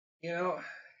 It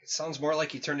sounds more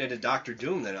like he turned into Doctor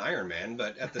Doom than Iron Man,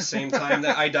 but at the same time,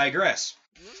 I digress.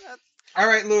 All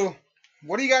right, Lou,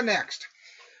 what do you got next?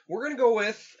 We're going to go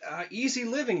with Easy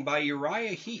Living by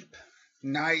Uriah Heep.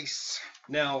 Nice.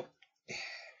 Now,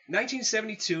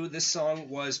 1972, this song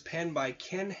was penned by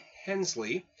Ken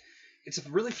Hensley. It's a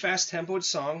really fast-tempoed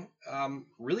song,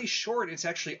 really short. It's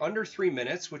actually under 3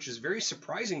 minutes, which is very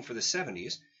surprising for the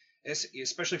 70s,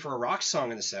 especially for a rock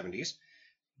song in the 70s.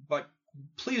 But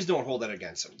please don't hold that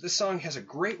against him. This song has a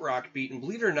great rock beat, and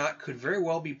believe it or not, could very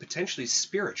well be potentially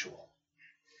spiritual.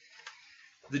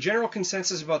 The general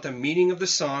consensus about the meaning of the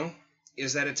song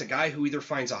is that it's a guy who either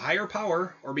finds a higher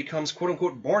power or becomes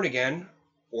quote-unquote born again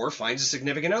or finds a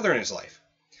significant other in his life.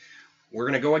 We're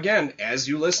going to go again, as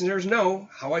you listeners know,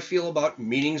 how I feel about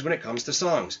meanings when it comes to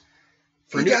songs.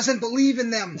 He doesn't believe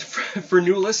in them. For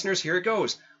new listeners, here it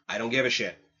goes. I don't give a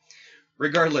shit.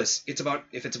 Regardless, if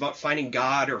it's about finding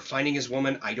God or finding his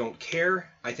woman, I don't care.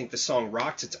 I think the song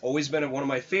rocks. It's always been one of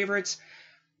my favorites.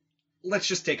 Let's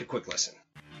just take a quick listen.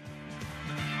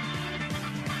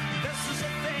 This is a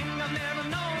thing I've never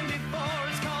known before.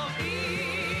 It's called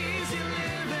easy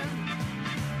living.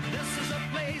 This is a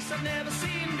place I've never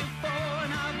seen before,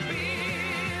 and I've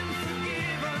been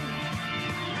forgiven.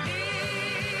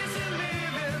 Easy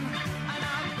living, and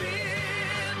I've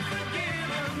been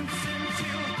forgiven since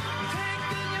you've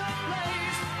taken your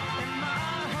place in my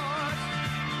heart.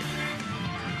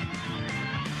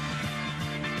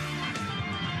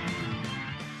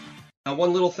 Now,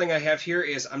 one little thing I have here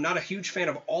is I'm not a huge fan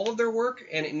of all of their work,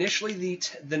 and initially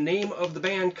the name of the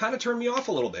band kind of turned me off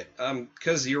a little bit,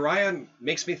 because Uriah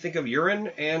makes me think of urine,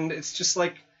 and it's just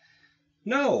like,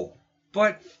 no.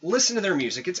 But listen to their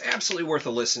music. It's absolutely worth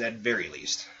a listen at very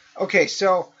least. Okay,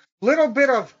 so little bit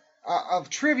of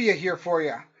trivia here for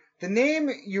you. The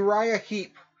name Uriah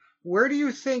Heep, where do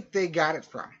you think they got it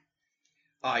from?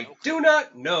 I do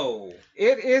not know.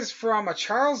 It is from a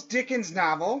Charles Dickens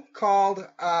novel called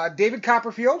David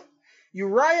Copperfield.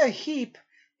 Uriah Heep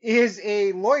is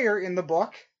a lawyer in the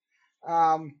book.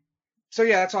 So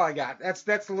yeah, that's all I got.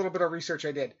 That's a little bit of research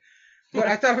I did. But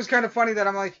I thought it was kind of funny that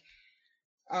I'm like,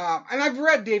 and I've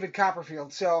read David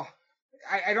Copperfield, so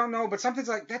I don't know, but something's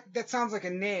like that sounds like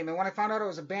a name. And when I found out it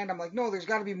was a band, I'm like, no, there's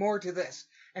got to be more to this.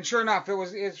 And sure enough, it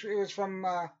was from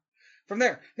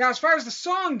there. Now, as far as the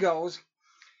song goes,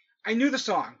 I knew the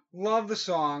song, love the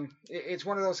song. It's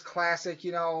one of those classic,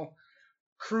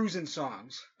 cruising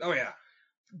songs. Oh, yeah.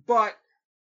 But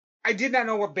I did not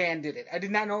know what band did it. I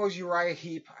did not know it was Uriah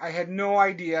Heep. I had no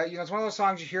idea. It's one of those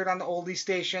songs you hear it on the oldie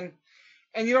station,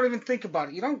 and you don't even think about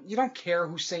it. You don't care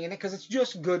who's singing it because it's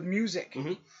just good music.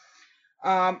 Mm-hmm.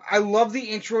 I love the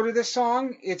intro to this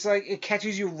song. It's like it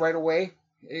catches you right away.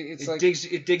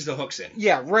 It digs the hooks in.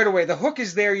 Yeah, right away. The hook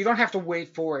is there. You don't have to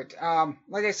wait for it.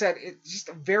 Like I said, it's just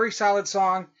a very solid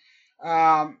song.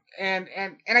 And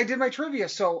I did my trivia.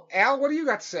 So, Al, what do you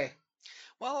got to say?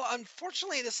 Well,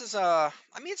 unfortunately, this is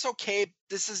it's okay.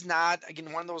 This is not,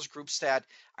 again, one of those groups that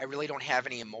I really don't have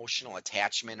any emotional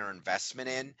attachment or investment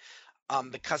in,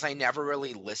 because I never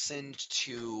really listened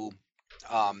to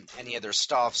any of their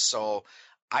stuff. So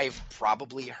I've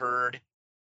probably heard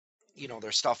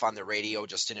their stuff on the radio,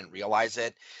 just didn't realize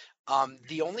it.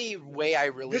 The only way I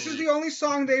really... This is the only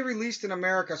song they released in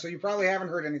America, so you probably haven't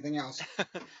heard anything else.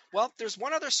 Well, there's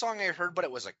one other song I heard, but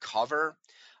it was a cover.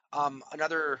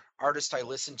 Another artist I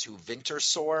listened to,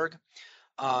 Vintersorg,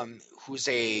 who's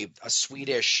a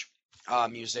Swedish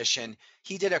musician.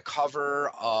 He did a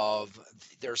cover of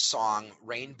their song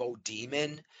Rainbow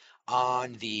Demon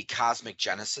on the Cosmic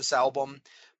Genesis album,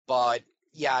 but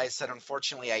yeah, I said,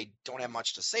 unfortunately, I don't have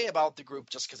much to say about the group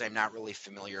just because I'm not really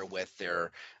familiar with their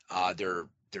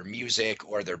music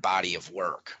or their body of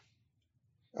work.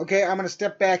 Okay, I'm going to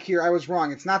step back here. I was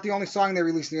wrong. It's not the only song they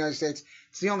released in the United States.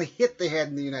 It's the only hit they had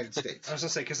in the United States. I was going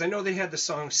to say, because I know they had the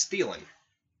song Stealin'.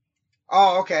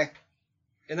 Oh, okay.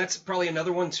 And that's probably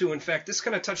another one, too. In fact, this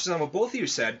kind of touches on what both of you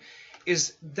said,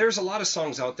 is there's a lot of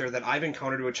songs out there that I've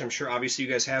encountered, which I'm sure obviously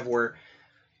you guys have, where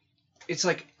it's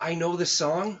like, I know this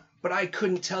song, but I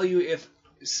couldn't tell you if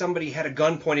somebody had a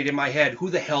gun pointed in my head, who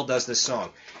the hell does this song?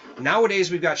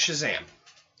 Nowadays, we've got Shazam.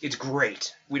 It's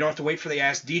great. We don't have to wait for the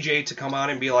Ask DJ to come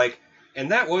on and be like,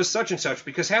 And that was such and such,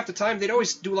 because half the time they'd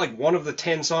always do like one of the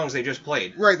 10 songs they just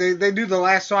played. Right, they do the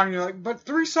last song, and you're like, but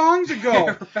 3 songs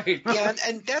ago. Right. Yeah,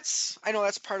 and I know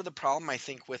that's part of the problem, I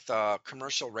think, with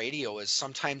commercial radio is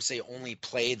sometimes they only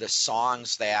play the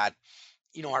songs that,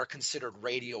 are considered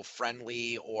radio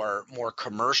friendly or more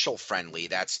commercial friendly.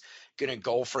 That's going to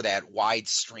go for that wide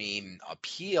stream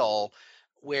appeal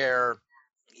where,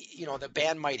 the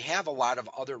band might have a lot of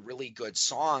other really good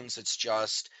songs. It's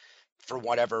just for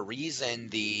whatever reason,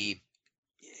 the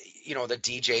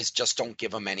DJs just don't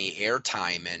give them any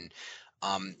airtime. And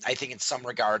I think in some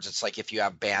regards, it's like if you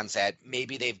have bands that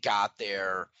maybe they've got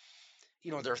their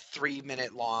 4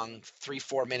 minute long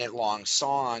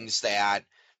songs that,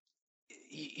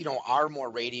 are more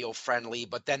radio friendly,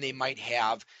 but then they might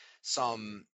have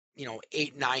some,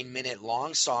 8-9 minute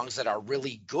long songs that are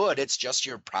really good. It's just,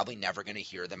 you're probably never going to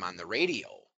hear them on the radio.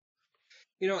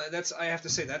 I have to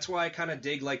say, that's why I kind of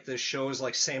dig like the shows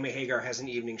like Sammy Hagar has an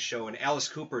evening show, and Alice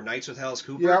Cooper, Nights with Alice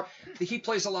Cooper. Yep. He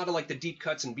plays a lot of like the deep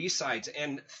cuts and B-sides,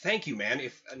 and thank you, man.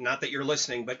 If not that you're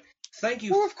listening, but thank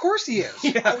you. Well, of course he is.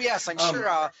 Yeah. Oh yes, I'm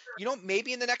sure.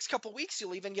 Maybe in the next couple of weeks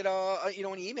you'll even get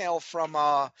an email from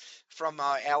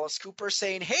Alice Cooper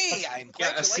saying, "Hey, I'm glad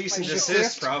you a like cease my and show."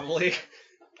 desist, probably.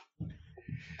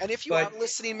 And if you are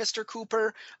listening, Mr.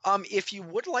 Cooper, if you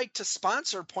would like to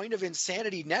sponsor Point of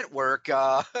Insanity Network,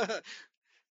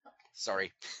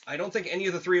 sorry. I don't think any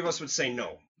of the 3 of us would say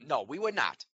no. No, we would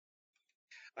not.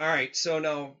 All right, so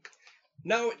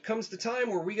now it comes the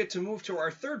time where we get to move to our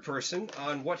third person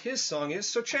on what his song is.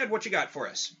 So, Chad, what you got for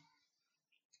us?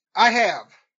 I have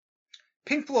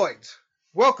Pink Floyd's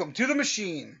Welcome to the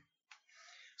Machine.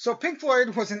 So Pink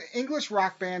Floyd was an English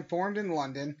rock band formed in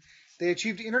London. They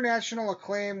achieved international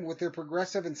acclaim with their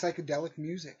progressive and psychedelic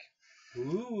music.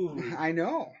 Ooh. I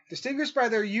know. Distinguished by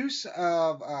their use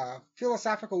of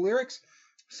philosophical lyrics,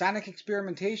 sonic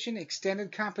experimentation,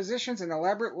 extended compositions, and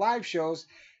elaborate live shows,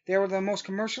 they were the most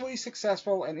commercially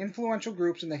successful and influential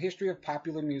groups in the history of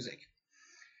popular music.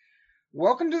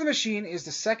 Welcome to the Machine is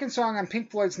the second song on Pink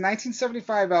Floyd's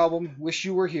 1975 album, Wish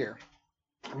You Were Here.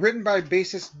 Written by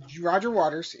bassist Roger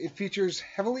Waters, it features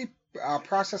heavily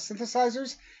processed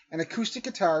synthesizers and acoustic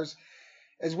guitars,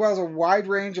 as well as a wide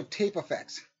range of tape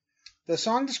effects. The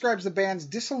song describes the band's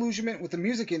disillusionment with the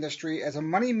music industry as a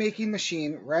money-making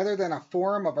machine rather than a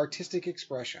forum of artistic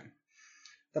expression.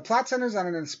 The plot centers on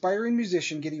an inspiring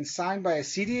musician getting signed by a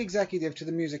seedy executive to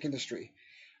the music industry,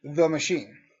 The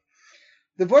Machine.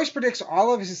 The voice predicts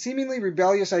all of his seemingly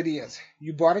rebellious ideas.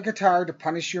 You bought a guitar to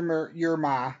punish your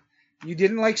ma. You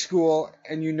didn't like school,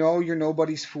 and you know you're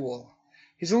nobody's fool.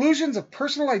 His illusions of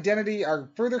personal identity are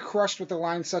further crushed with the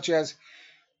lines such as,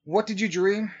 "What did you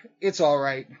dream? It's all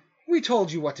right. We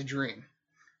told you what to dream."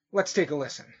 Let's take a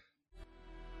listen.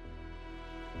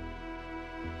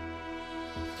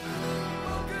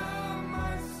 Welcome,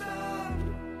 my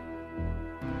son.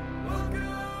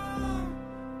 Welcome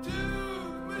to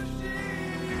the machine.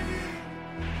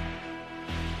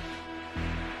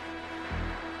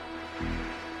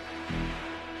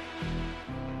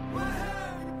 Where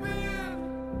have you been?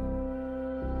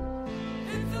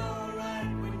 It's all right,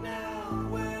 we know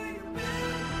where you've been.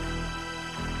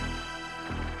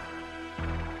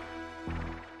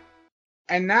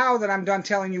 And now that I'm done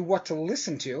telling you what to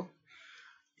listen to,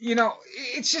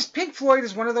 it's just Pink Floyd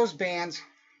is one of those bands,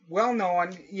 well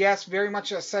known, yes, very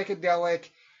much a psychedelic,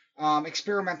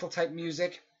 experimental type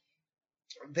music.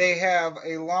 They have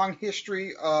a long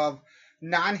history of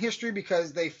non-history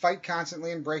because they fight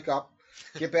constantly and break up,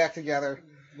 get back together.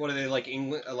 What are they, like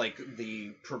England, like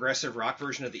the progressive rock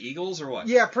version of the Eagles, or what?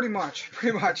 Yeah, pretty much.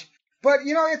 But,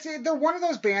 they're one of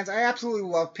those bands. I absolutely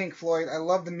love Pink Floyd. I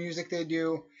love the music they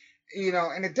do,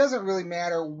 and it doesn't really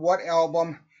matter what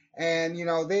album. And,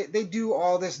 they do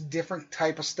all this different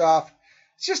type of stuff.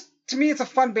 It's just, to me, it's a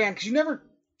fun band because you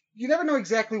never know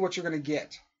exactly what you're going to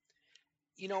get.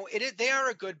 They are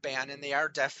a good band, and they are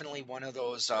definitely one of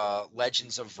those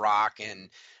legends of rock. And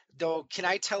though, can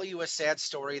I tell you a sad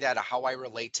story that how I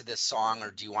relate to this song,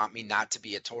 or do you want me not to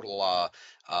be a total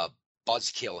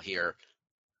buzzkill here?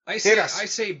 I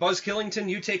say Buzz Killington,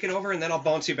 you take it over, and then I'll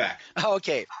bounce you back.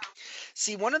 Okay.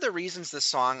 See, one of the reasons this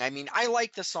song, I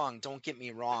like the song, don't get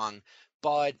me wrong,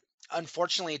 but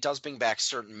unfortunately it does bring back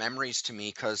certain memories to me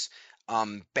because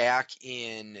back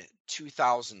in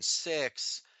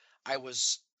 2006, I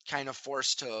was kind of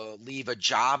forced to leave a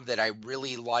job that I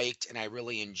really liked and I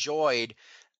really enjoyed,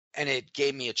 and it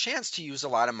gave me a chance to use a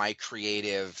lot of my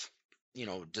creative,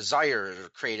 desires or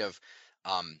creative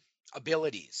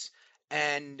abilities.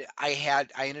 And I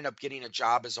ended up getting a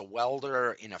job as a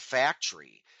welder in a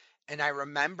factory. And I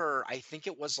remember, I think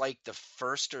it was like the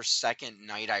first or second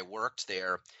night I worked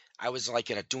there, I was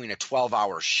like doing a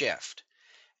 12-hour shift,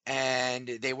 and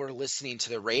they were listening to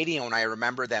the radio, and I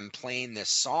remember them playing this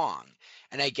song.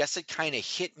 And I guess it kind of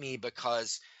hit me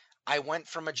because I went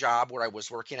from a job where I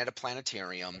was working at a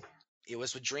planetarium. It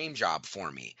was a dream job for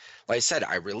me. Like I said,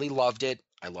 I really loved it.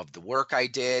 I loved the work I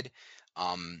did.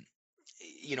 Um,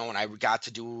 and I got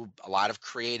to do a lot of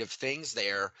creative things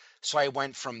there. So I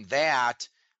went from that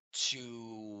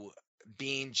to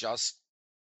being just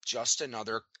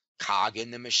another cog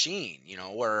in the machine,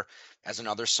 or as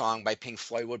another song by Pink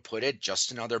Floyd would put it,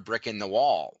 just another brick in the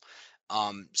wall.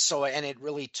 And it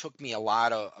really took me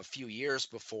a few years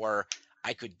before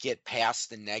I could get past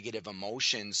the negative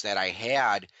emotions that I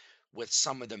had with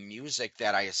some of the music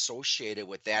that I associated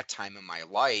with that time in my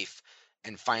life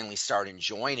and finally start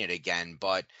enjoying it again.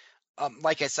 But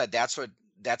like I said,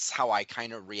 that's how I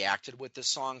kind of reacted with the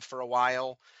song for a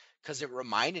while, because it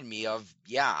reminded me of,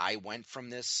 I went from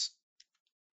this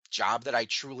job that I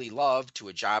truly loved to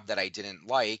a job that I didn't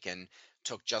like and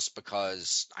took just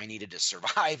because I needed to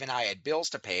survive and I had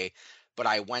bills to pay, but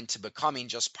I went to becoming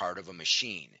just part of a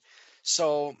machine.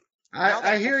 So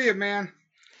I hear you, man.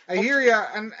 I hear you,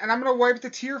 and I'm going to wipe the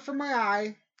tear from my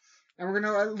eye, and we're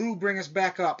going to let Lou bring us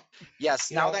back up.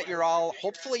 Yes, now that you're all,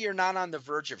 hopefully you're not on the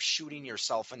verge of shooting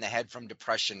yourself in the head from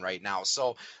depression right now.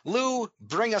 So, Lou,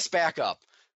 bring us back up.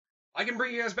 I can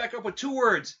bring you guys back up with 2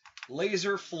 words.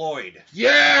 Laser Floyd.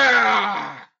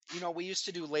 Yeah! We used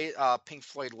to do Pink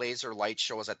Floyd laser light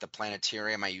shows at the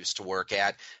planetarium I used to work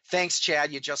at. Thanks,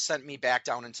 Chad. You just sent me back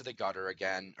down into the gutter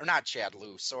again. Or not Chad,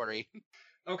 Lou. Sorry.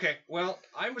 Okay, well,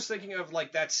 I was thinking of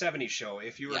like that 70s show.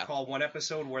 If you recall one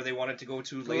episode where they wanted to go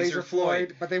to Laser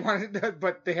Floyd, but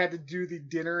they had to do the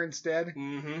dinner instead.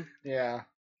 Mm-hmm. Yeah.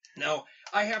 Now,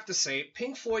 I have to say,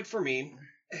 Pink Floyd for me,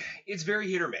 it's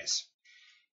very hit or miss.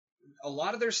 A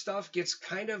lot of their stuff gets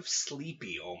kind of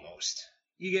sleepy almost.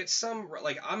 You get some,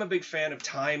 like, I'm a big fan of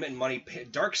Time and Money.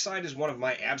 Dark Side is one of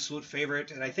my absolute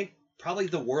favorite, and I think probably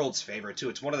the world's favorite too.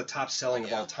 It's one of the top selling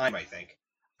of all time, I think.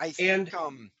 I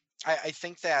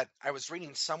think that I was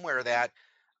reading somewhere that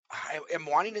I am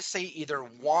wanting to say either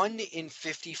 1 in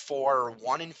 54 or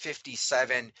 1 in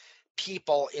 57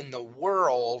 people in the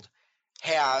world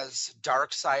has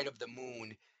Dark Side of the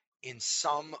Moon in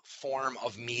some form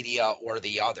of media or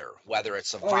the other, whether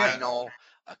it's a vinyl,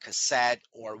 a cassette,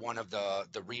 or one of the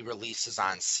re-releases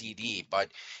on CD. But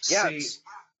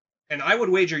and I would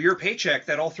wager your paycheck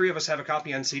that all 3 of us have a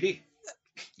copy on CD.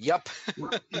 Yep.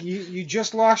 you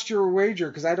just lost your wager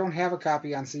because I don't have a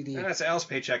copy on CD. That's Al's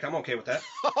paycheck. I'm okay with that.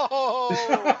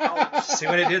 Oh, see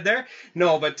what I did there?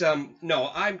 No, but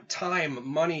no, I'm Time,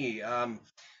 Money.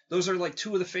 Those are like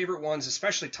 2 of the favorite ones,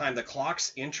 especially Time. The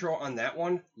Clocks intro on that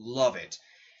one, love it.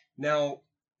 Now,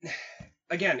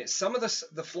 again, some of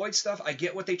the Floyd stuff, I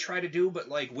get what they try to do, but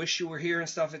like Wish You Were Here and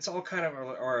stuff, it's all kind of,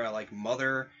 or like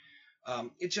Mother.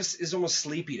 It just is almost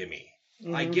sleepy to me.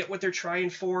 Mm-hmm. I get what they're trying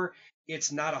for.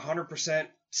 It's not 100%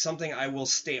 something I will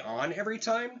stay on every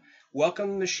time. Welcome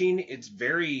to the Machine,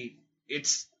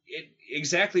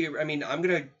 exactly. I mean, I'm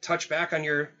going to touch back on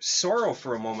your sorrow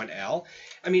for a moment, Al.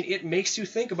 I mean, it makes you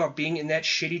think about being in that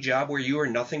shitty job where you are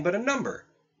nothing but a number.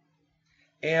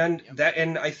 And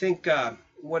I think, Bob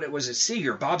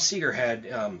Seger had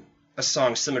a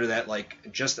song similar to that,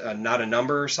 like just Not a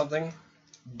Number or something.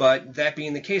 But that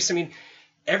being the case, I mean,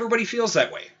 everybody feels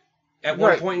that way at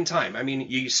one point in time. I mean,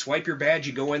 you swipe your badge,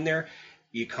 you go in there,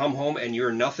 you come home, and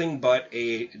you're nothing but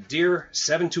a dear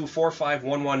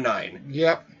 7245119.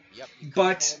 Yep. You come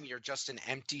home, you're just an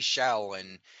empty shell,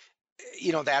 and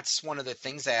that's one of the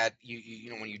things that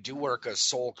you when you do work a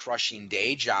soul-crushing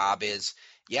day job is,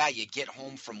 you get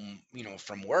home from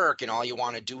work, and all you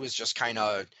want to do is just kind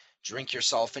of drink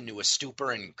yourself into a stupor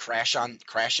and crash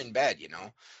in bed,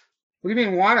 What do you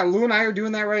mean, Juana? Lou and I are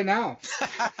doing that right now.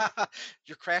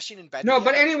 You're crashing in bed. No,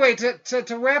 but anyway,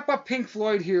 to wrap up Pink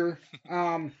Floyd here,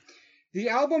 the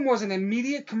album was an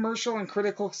immediate commercial and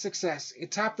critical success.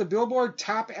 It topped the Billboard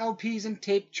Top LPs and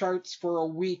Tape charts for a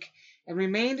week and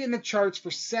remained in the charts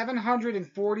for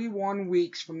 741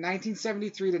 weeks from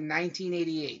 1973 to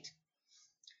 1988.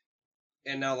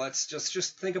 And now let's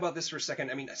just think about this for a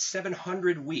second. I mean,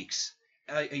 700 weeks.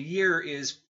 A year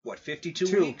is,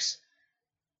 52 weeks?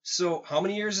 So how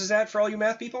many years is that for all you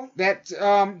math people? That's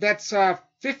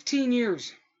 15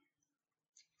 years.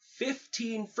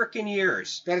 15 frickin'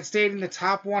 years. That it stayed in the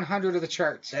top 100 of the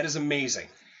charts. That is amazing.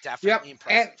 Definitely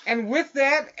impressive. And with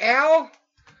that, Al,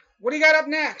 what do you got up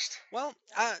next? Well,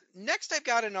 next I've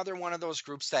got another one of those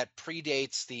groups that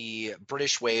predates the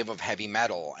British wave of heavy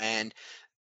metal, and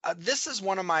this is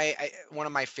one of my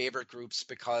favorite groups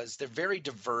because they're very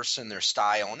diverse in their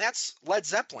style, and that's Led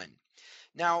Zeppelin.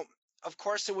 Now, of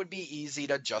course, it would be easy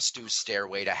to just do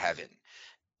Stairway to Heaven.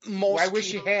 I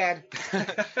wish you had.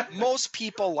 Most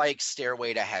people like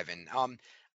Stairway to Heaven.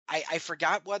 I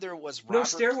forgot whether it was Robert No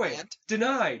Stairway. Plant.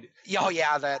 Denied. Oh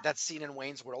yeah, that scene in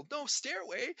Wayne's World. No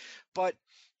Stairway. But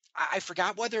I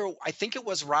forgot whether, I think it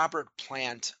was Robert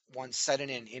Plant once said in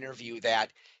an interview that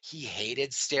he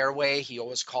hated Stairway. He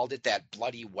always called it that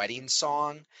bloody wedding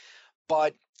song.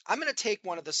 But I'm going to take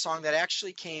one of the songs that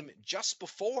actually came just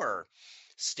before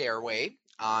Stairway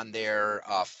on their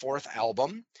fourth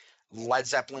album, Led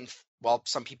Zeppelin. Well,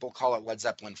 some people call it Led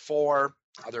Zeppelin 4.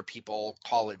 Other people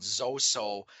call it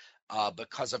Zoso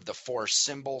because of the 4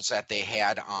 symbols that they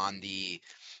had on the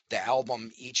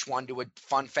album. Each one to a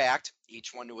fun fact.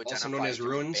 Each one to Also identify known a as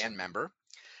different Ruins. band member.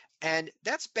 And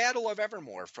that's Battle of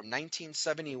Evermore from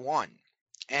 1971.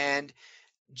 And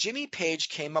Jimmy Page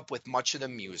came up with much of the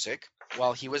music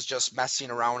while he was just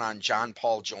messing around on John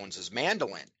Paul Jones's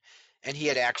mandolin. And he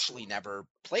had actually never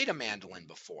played a mandolin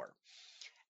before.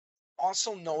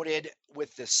 Also noted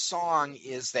with this song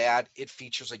is that it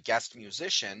features a guest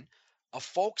musician, a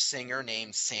folk singer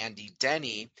named Sandy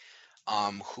Denny,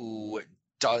 who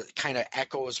kind of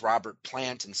echoes Robert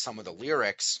Plant in some of the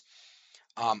lyrics.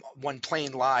 When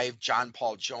playing live, John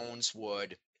Paul Jones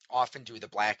would often do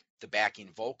the backing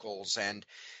vocals. And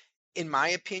in my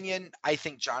opinion, I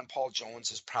think John Paul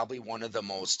Jones is probably one of the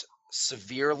most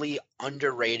severely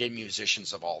underrated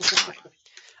musicians of all time.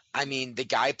 I mean, the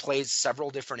guy plays several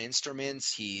different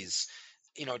instruments. He's,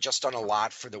 just done a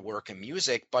lot for the work of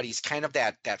music, but he's kind of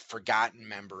that forgotten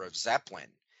member of Zeppelin.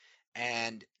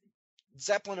 And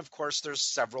Zeppelin, of course, there's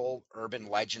several urban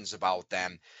legends about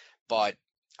them, but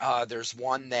there's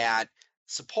one that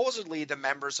supposedly the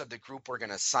members of the group were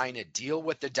going to sign a deal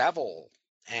with the devil,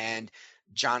 and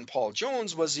John Paul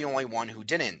Jones was the only one who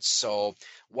didn't. So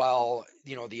while,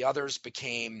 the others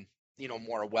became,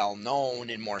 more well-known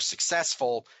and more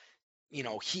successful,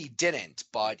 he didn't,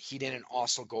 but he didn't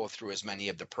also go through as many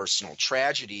of the personal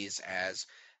tragedies as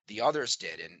the others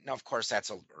did. And of course, that's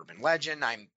an urban legend.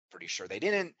 I'm pretty sure they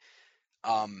didn't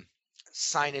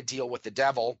sign a deal with the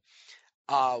devil.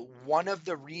 One of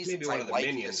the reasons Maybe one of the like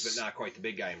minions, this, but not quite the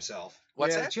big guy himself.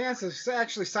 What's The that? chance of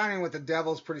actually signing with the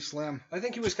devil's pretty slim. I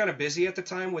think he was kind of busy at the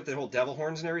time with the whole devil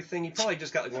horns and everything. He probably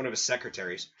just got like one of his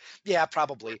secretaries. Yeah,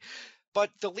 probably. But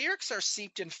the lyrics are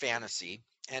seeped in fantasy,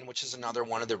 and which is another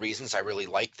one of the reasons I really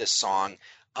like this song.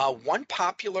 One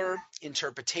popular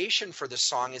interpretation for the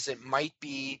song is it might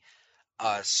be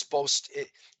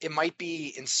it might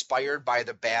be inspired by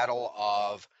the Battle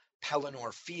of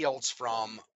Pelennor Fields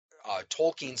from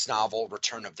Tolkien's novel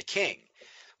Return of the King,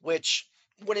 which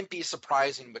wouldn't be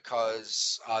surprising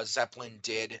because Zeppelin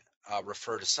did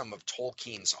refer to some of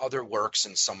Tolkien's other works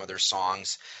in some of their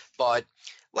songs. But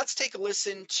let's take a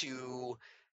listen to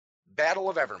Battle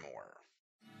of Evermore.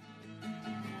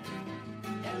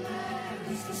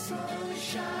 As the sun is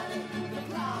shining, the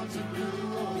clouds are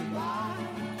blue and white.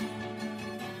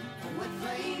 With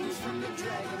flames from the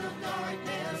dragon of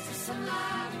darkness, the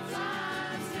sunlight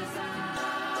blinds his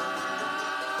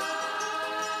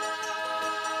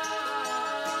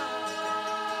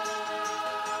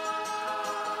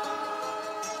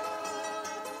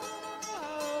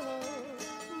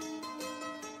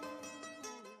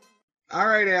All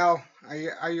right, Al,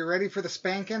 are you ready for the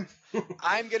spanking?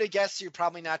 I'm going to guess you're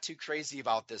probably not too crazy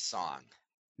about this song.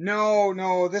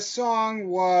 No, this song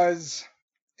was,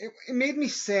 it made me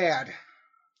sad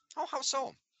Oh, how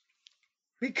so?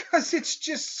 because it's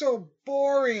just so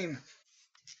boring.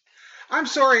 I'm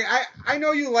sorry, I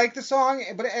know you like the song,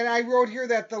 and I wrote here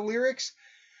that the lyrics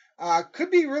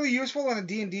could be really useful in a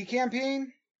D&D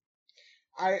campaign.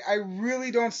 I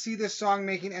really don't see this song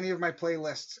making any of my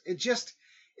playlists.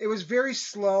 It was very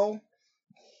slow.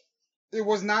 It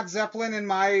was not Zeppelin in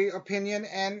my opinion,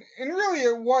 and really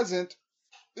it wasn't.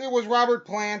 It was Robert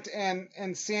Plant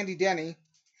and Sandy Denny.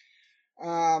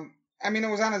 I mean,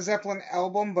 it was on a Zeppelin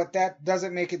album, but that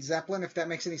doesn't make it Zeppelin, if that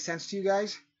makes any sense to you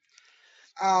guys.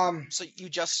 So you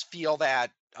just feel that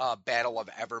Battle of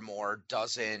Evermore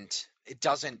doesn't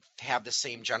have the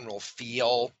same general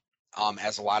feel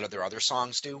as a lot of their other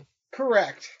songs do?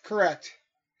 Correct.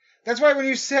 That's why when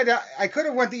you said I could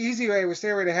have went the easy way with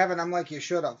Stairway to Heaven, I'm like, you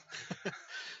should have.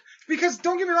 Because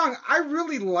don't get me wrong, I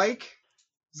really like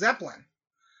Zeppelin.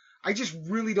 I just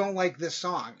really don't like this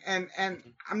song. And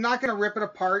I'm not going to rip it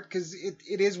apart because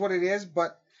it is what it is,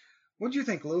 but what do you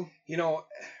think, Lou?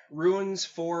 Ruins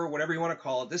 4, whatever you want to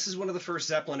call it. This is one of the first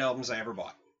Zeppelin albums I ever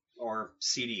bought. Or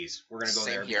CDs. We're going to go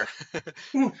Same there. here.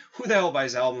 Who the hell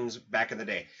buys albums back in the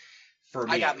day? For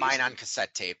me, I got at mine least. on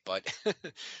cassette tape, but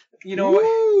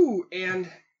Woo! And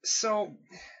so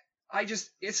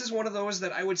this is one of those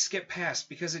that I would skip past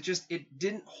because it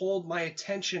didn't hold my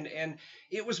attention. And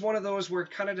it was one of those where,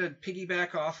 kind of to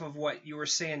piggyback off of what you were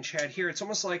saying, Chad, here, it's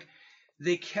almost like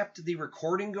they kept the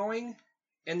recording going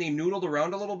and they noodled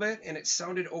around a little bit and it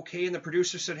sounded okay. And the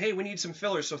producer said, hey, we need some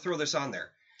fillers, so throw this on there.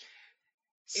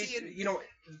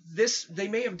 They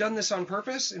may have done this on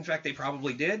purpose. In fact, they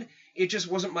probably did. It just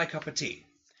wasn't my cup of tea.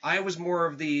 I was more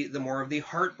of the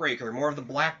Heartbreaker, more of the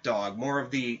Black Dog, more of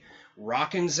the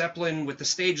Rockin' Zeppelin with the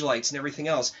stage lights and everything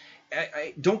else.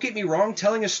 Don't get me wrong,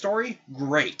 telling a story,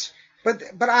 great. But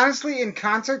honestly, in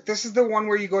concert, this is the one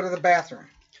where you go to the bathroom.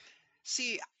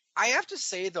 See, I have to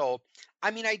say though,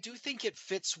 I mean, I do think it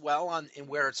fits well in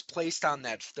where it's placed on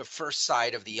the first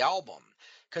side of the album,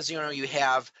 because you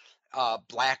have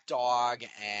Black Dog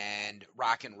and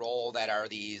Rock and Roll that are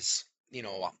these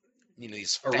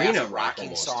these arena fast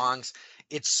rocking songs.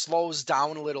 It slows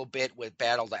down a little bit with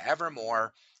Battle to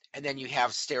Evermore, and then you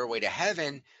have Stairway to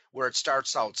Heaven where it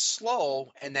starts out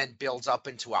slow and then builds up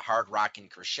into a hard rocking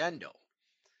crescendo.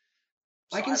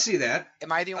 So I can see that.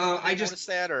 Am I the only one that noticed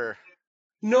that, or?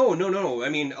 No. I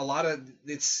mean,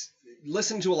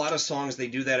 listen to a lot of songs, they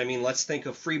do that. I mean, let's think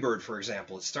of Freebird, for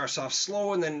example. It starts off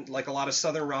slow, and then, like a lot of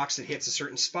Southern rocks, it hits a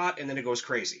certain spot, and then it goes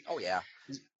crazy. Oh, yeah.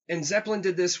 And Zeppelin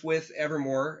did this with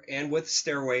Evermore and with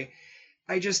Stairway.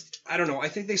 I don't know. I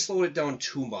think they slowed it down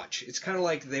too much. It's kind of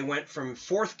like they went from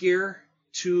fourth gear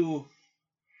to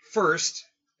first,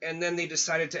 and then they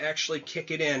decided to actually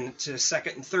kick it in to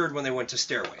second and third when they went to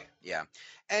Stairway. Yeah.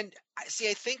 And see,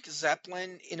 I think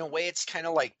Zeppelin, in a way, it's kind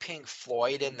of like Pink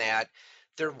Floyd in that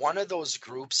they're one of those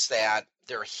groups that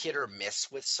they're hit or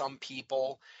miss with some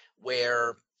people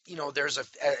where, there's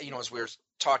as we were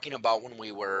talking about when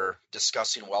we were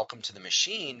discussing Welcome to the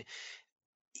Machine,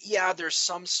 yeah, there's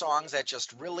some songs that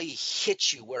just really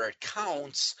hit you where it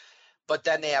counts, but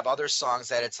then they have other songs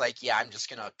that it's like, yeah, I'm just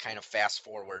going to kind of fast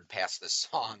forward past this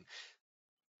song.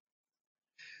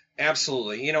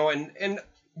 Absolutely. And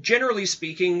generally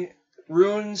speaking,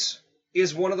 Ruins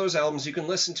is one of those albums you can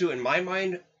listen to, in my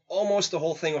mind, almost the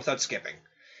whole thing without skipping.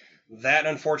 That,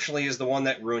 unfortunately, is the one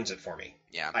that ruins it for me.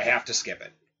 Yeah. I have to skip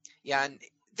it. Yeah, and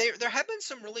there have been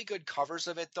some really good covers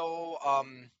of it, though.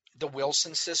 The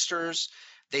Wilson sisters,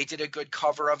 they did a good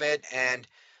cover of it, and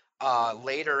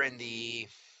later in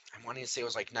I'm wanting to say it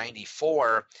was like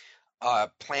 94,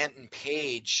 Plant and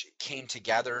Page came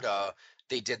together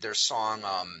they did their song,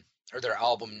 or their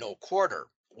album No Quarter,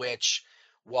 which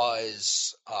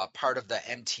was part of the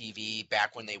MTV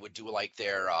back when they would do like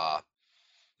their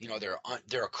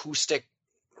acoustic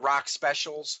rock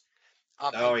specials.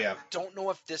 Yeah. I don't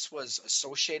know if this was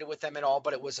associated with them at all,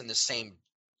 but it was in the same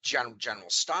general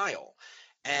style.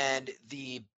 And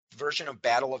the version of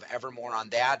Battle of Evermore on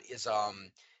that is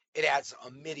it adds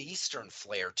a Mid-Eastern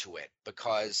flair to it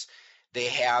because they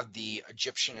have the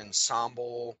Egyptian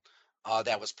ensemble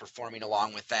that was performing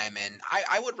along with them, and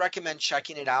I would recommend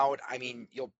checking it out. I mean,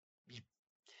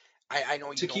 I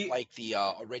know you don't like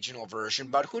the original version,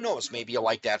 but who knows? Maybe you'll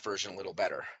like that version a little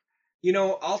better.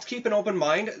 I'll keep an open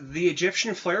mind. The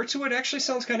Egyptian flair to it actually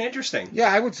sounds kind of interesting.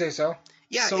 Yeah, I would say so.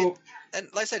 Yeah, and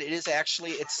like I said, it is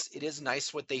actually it is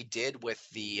nice what they did with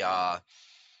the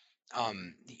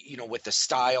with the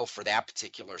style for that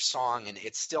particular song, and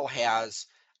it still has.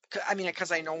 I mean,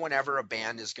 because I know whenever a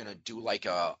band is going to do like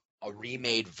a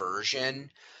remade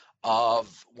version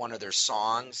of one of their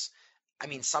songs, I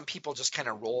mean, some people just kind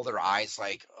of roll their eyes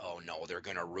like, oh no, they're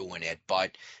going to ruin it.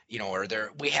 But,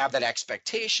 we have that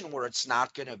expectation where it's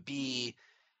not going to be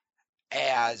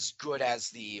as good as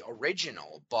the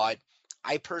original. But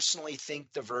I personally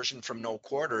think the version from No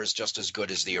Quarter is just as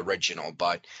good as the original.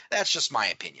 But that's just my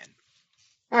opinion.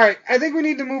 All right, I think we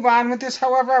need to move on with this.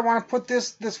 However, I want to put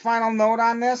this final note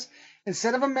on this.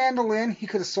 Instead of a mandolin, he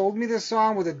could have sold me this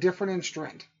song with a different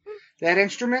instrument. That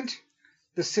instrument,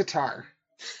 the sitar.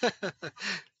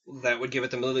 That would give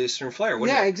it the Middle Eastern flair,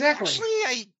 wouldn't it? Yeah, exactly.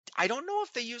 Actually, I don't know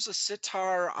if they use a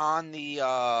sitar on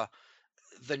the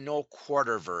No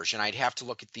Quarter version. I'd have to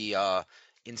look at the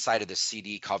inside of the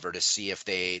CD cover to see if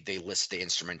they list the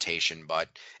instrumentation. But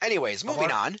anyways,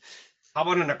 moving on. How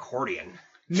about an accordion?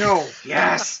 No.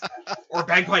 Yes. Or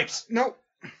bagpipes. Nope.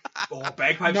 Oh,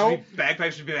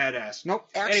 bagpipes would be badass. Nope.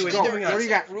 Actually, moving on. there's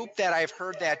a group that I've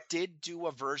heard that did do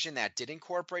a version that did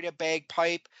incorporate a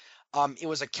bagpipe. It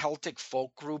was a Celtic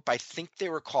folk group. I think they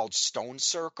were called Stone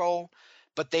Circle,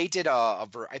 but they did I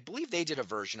believe they did a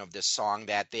version of this song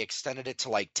that they extended it to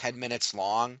like 10 minutes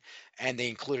long, and they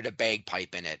included a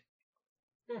bagpipe in it.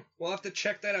 We'll have to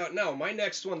check that out. Now, my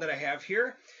next one that I have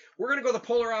here, we're going to go the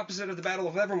polar opposite of the Battle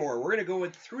of Evermore. We're going to go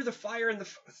with Through the Fire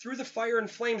and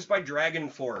Flames by Dragon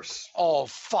Force. Oh,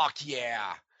 fuck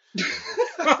yeah.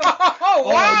 Oh,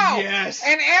 wow! Oh, yes.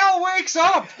 And Al wakes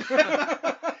up!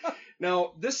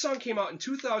 Now, this song came out in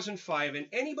 2005, and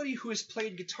anybody who has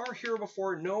played Guitar Hero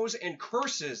before knows and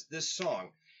curses this song.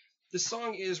 The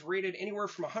song is rated anywhere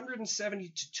from 170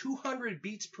 to 200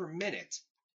 beats per minute,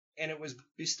 and it was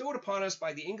bestowed upon us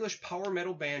by the English power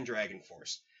metal band Dragon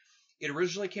Force. It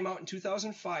originally came out in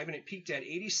 2005, and it peaked at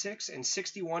 86 and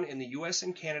 61 in the US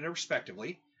and Canada,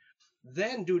 respectively.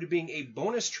 Then, due to being a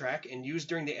bonus track and used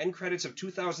during the end credits of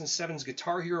 2007's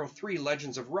Guitar Hero 3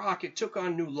 Legends of Rock, it took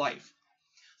on new life.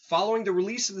 Following the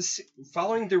release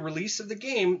of the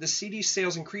game, the CD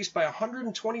sales increased by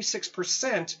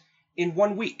 126% in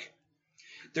 1 week.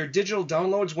 Their digital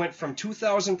downloads went from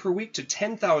 2,000 per week to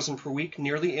 10,000 per week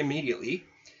nearly immediately.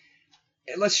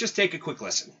 Let's just take a quick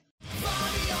listen.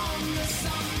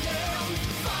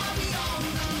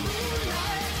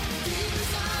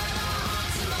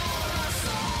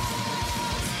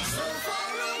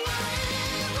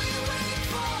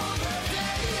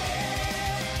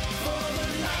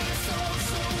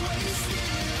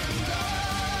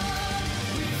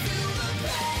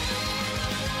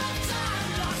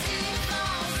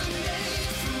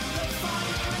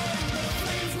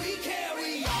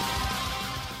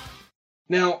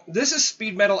 Now, this is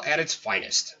speed metal at its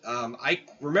finest. I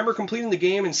remember completing the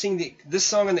game and seeing this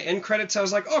song in the end credits. I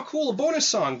was like, oh, cool, a bonus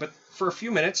song, but for a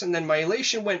few minutes, and then my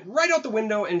elation went right out the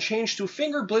window and changed to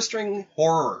finger-blistering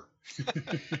horror.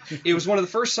 It was one of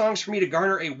the first songs for me to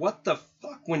garner a what the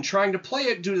fuck when trying to play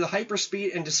it due to the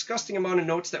hyperspeed and disgusting amount of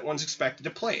notes that one's expected to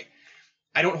play.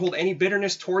 I don't hold any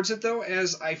bitterness towards it, though,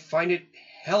 as I find it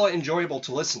hella enjoyable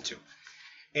to listen to.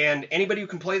 And anybody who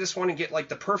can play this one and get like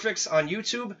the perfects on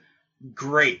YouTube,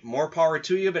 great, more power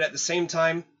to you, but at the same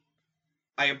time,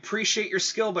 I appreciate your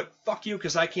skill, but fuck you,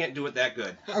 because I can't do it that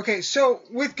good. Okay, so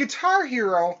with Guitar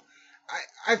Hero,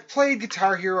 I've played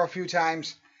Guitar Hero a few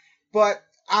times, but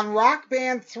on Rock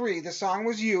Band 3, the song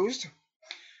was used.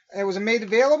 It was made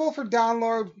available for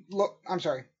download.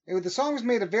 The song was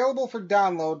made available for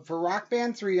download for Rock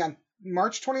Band 3 on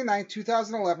March 29,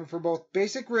 2011 for both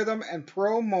Basic Rhythm and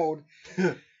Pro mode,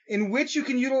 in which you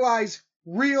can utilize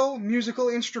real musical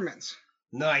instruments.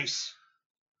 Nice.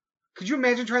 Could you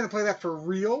imagine trying to play that for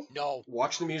real? No.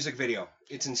 Watch the music video.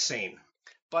 It's insane.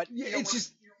 But Yeah, you know, it's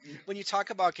just when you talk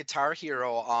about Guitar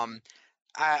Hero,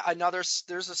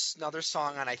 there's another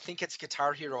song on, I think it's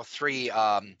Guitar Hero 3,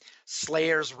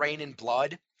 Slayer's Rain and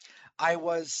Blood. I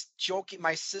was joking.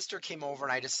 My sister came over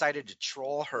and I decided to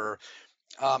troll her.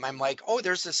 I'm like, oh,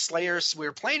 there's this Slayer's. We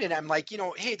were playing it. I'm like,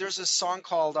 hey, there's this song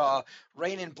called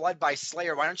Rain and Blood by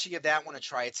Slayer. Why don't you give that one a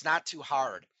try? It's not too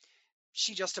hard.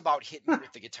 She just about hit me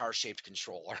with the guitar-shaped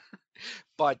controller.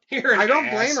 But I don't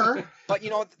blame her. But,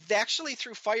 actually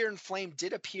Through Fire and Flame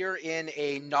did appear in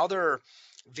another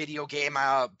video game,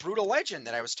 Brutal Legend,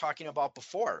 that I was talking about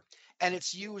before. And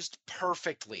it's used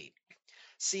perfectly.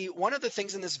 See, one of the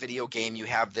things in this video game, you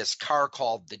have this car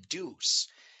called the Deuce.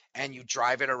 And you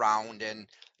drive it around and,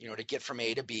 to get from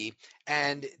A to B.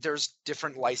 And there's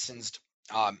different licensed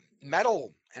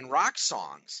metal and rock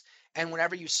songs. And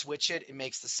whenever you switch it, it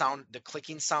makes the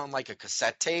clicking sound like a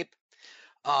cassette tape,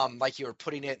 like you were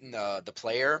putting it in the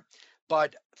player.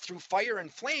 But Through Fire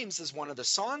and Flames is one of the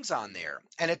songs on there.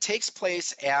 And it takes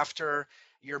place after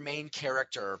your main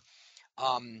character,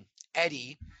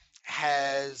 Eddie,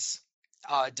 has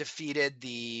defeated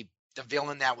the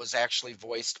villain that was actually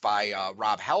voiced by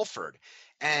Rob Halford.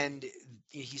 And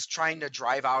he's trying to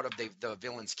drive out of the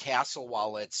villain's castle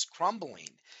while it's crumbling.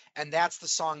 And that's the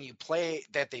song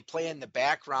that they play in the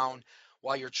background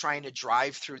while you're trying to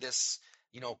drive through this,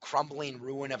 crumbling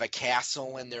ruin of a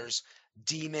castle, and there's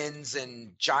demons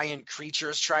and giant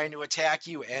creatures trying to attack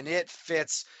you, and it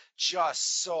fits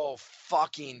just so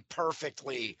fucking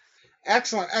perfectly.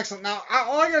 Excellent. Now,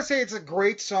 all I gotta say, it's a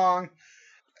great song.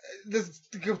 The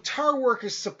guitar work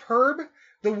is superb.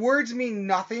 The words mean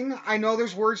nothing. I know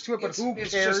there's words to it, but who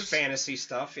cares? It's just fantasy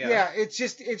stuff, yeah. Yeah, it's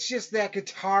just that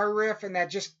guitar riff and that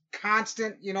just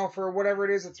constant, for whatever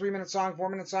it is, a 3-minute song,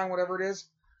 4-minute song, whatever it is.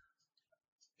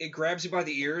 It grabs you by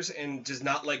the ears and does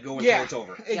not let go until it's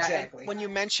over. Exactly. Yeah, when you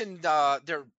mentioned I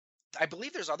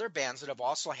believe there's other bands that have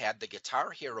also had the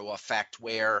Guitar Hero effect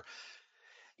where,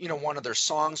 one of their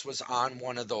songs was on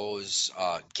one of those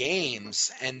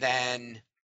games, and then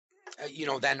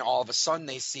then all of a sudden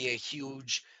they see a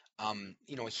huge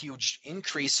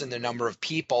increase in the number of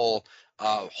people,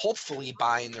 hopefully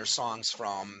buying their songs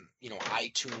from,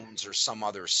 iTunes or some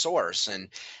other source. And,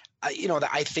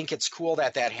 I think it's cool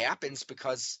that happens,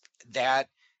 because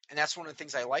that's one of the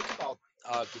things I like about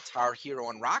Guitar Hero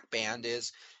and Rock Band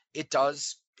is it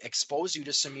does expose you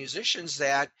to some musicians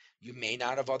that you may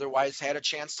not have otherwise had a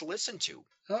chance to listen to.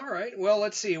 All right. Well,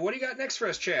 let's see. What do you got next for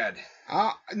us, Chad?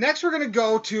 Next, we're going to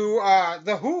go to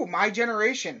The Who, My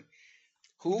Generation.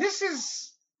 Who? This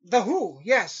is The Who,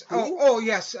 yes. Who? Oh,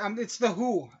 yes. It's The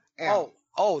Who. Al.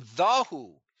 Oh, The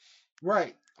Who.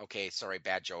 Right. Okay, sorry,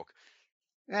 bad joke.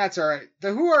 That's all right.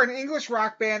 The Who are an English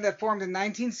rock band that formed in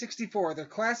 1964. Their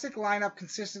classic lineup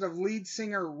consisted of lead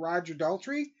singer Roger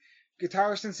Daltrey,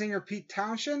 guitarist and singer Pete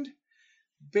Townshend,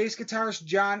 bass guitarist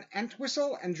John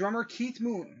Entwistle, and drummer Keith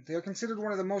Moon. They are considered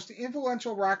one of the most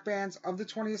influential rock bands of the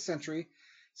 20th century,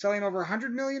 selling over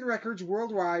 100 million records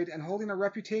worldwide and holding a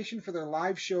reputation for their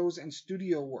live shows and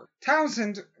studio work.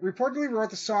 Townshend reportedly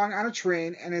wrote the song on a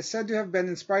train and is said to have been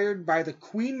inspired by the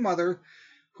Queen Mother,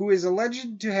 who is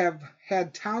alleged to have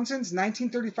had Townshend's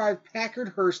 1935 Packard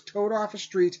hearse towed off a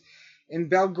street in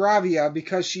Belgravia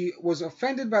because she was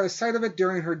offended by the sight of it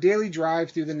during her daily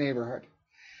drive through the neighborhood.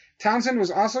 Townshend was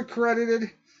also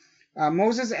credited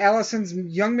Moses Allison's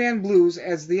Young Man Blues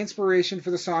as the inspiration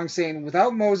for the song, saying,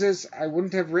 "Without Moses, I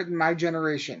wouldn't have written My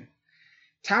Generation."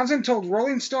 Townshend told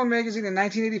Rolling Stone magazine in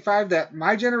 1985 that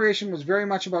My Generation was very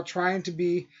much about trying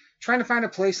to find a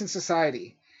place in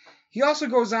society. He also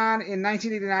goes on in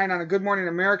 1989 on a Good Morning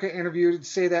America interview to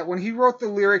say that when he wrote the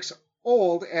lyrics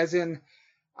old, as in,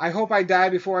 I hope I die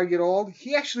before I get old,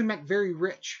 he actually meant very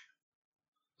rich.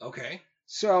 Okay.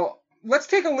 So let's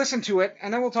take a listen to it,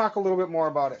 and then we'll talk a little bit more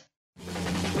about it.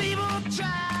 People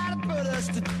try to put us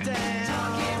to down.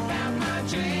 Talking about my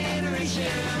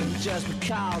generation. Just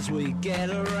because we get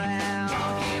around.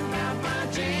 Talking about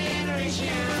my generation.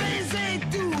 Things they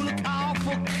do look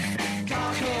awful.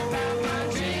 Talking about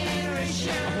my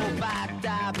generation. I hope I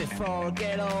die before I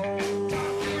get old.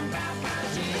 Talking about my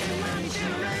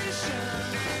generation.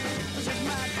 This is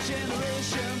my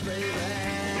generation, baby.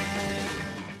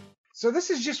 So this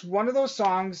is just one of those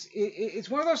songs. It's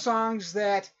one of those songs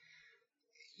that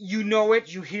you know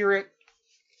it, you hear it.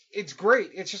 It's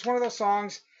great. It's just one of those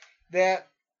songs that,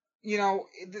 you know,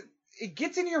 it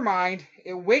gets in your mind.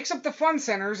 It wakes up the fun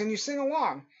centers, and you sing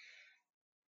along.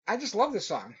 I just love this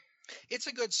song. It's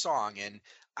a good song, and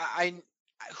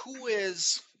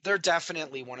they're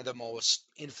definitely one of the most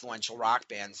influential rock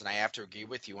bands, and I have to agree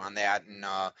with you on that. And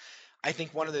I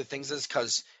think one of the things is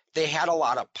because they had a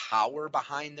lot of power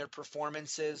behind their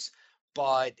performances,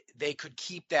 but they could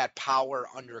keep that power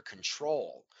under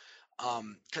control.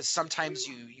 Because sometimes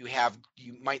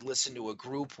you might listen to a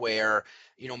group where,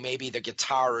 you know, maybe the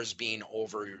guitar is being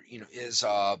is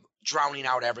drowning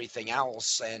out everything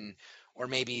else, or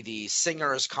maybe the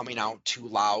singer is coming out too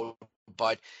loud.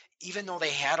 But even though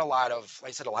they had a lot of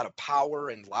power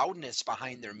and loudness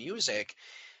behind their music,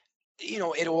 you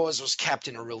know, it always was kept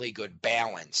in a really good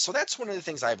balance. So that's one of the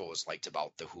things I've always liked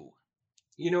about The Who.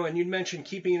 You know, and you mentioned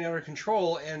keeping it under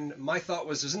control, and my thought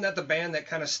was, isn't that the band that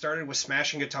kind of started with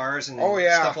smashing guitars and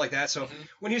stuff like that? So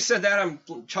when you said that, I'm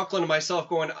chuckling to myself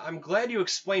going, I'm glad you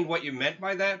explained what you meant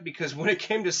by that, because when it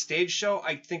came to stage show,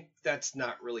 I think that's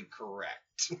not really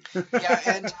correct. Yeah,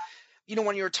 and, you know,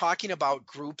 when you were talking about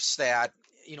groups that,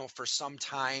 you know, for some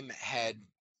time had,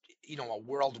 you know, a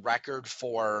world record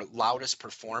for loudest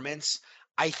performance,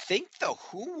 I think The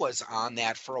Who was on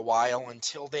that for a while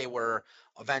until they were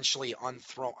eventually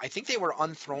unthrown. I think they were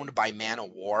unthroned by Man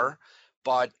of War,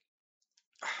 but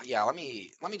yeah, let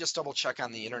me just double check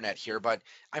on the internet here, but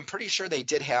I'm pretty sure they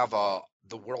did have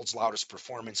the world's loudest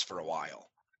performance for a while.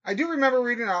 I do remember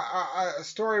reading a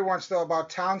story once, though, about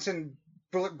Townshend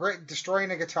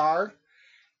destroying a guitar,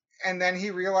 and then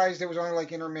he realized it was only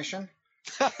like intermission.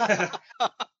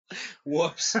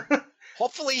 Whoops.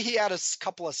 Hopefully he had a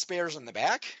couple of spares in the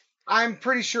back. I'm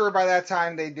pretty sure by that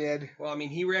time they did. Well, I mean,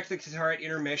 he wrecked the guitar at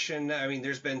intermission. I mean,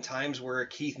 there's been times where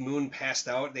Keith Moon passed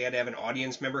out. They had to have an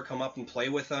audience member come up and play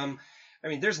with them. I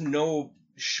mean, there's no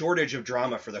shortage of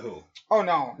drama for The Who. Oh,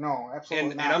 no,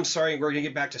 absolutely not. And I'm sorry, we're going to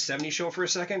get back to 70 Show for a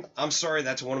second. I'm sorry,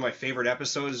 that's one of my favorite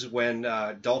episodes when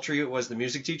Daltrey was the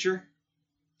music teacher.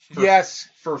 Yes.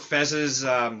 For Fez's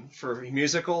for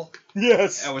musical.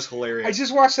 Yes. That was hilarious. I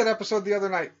just watched that episode the other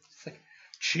night.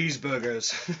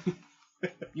 Cheeseburgers.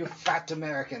 You fat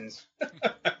Americans.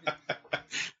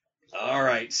 All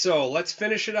right, so let's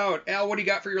finish it out. Al, what do you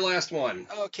got for your last one?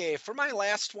 Okay, for my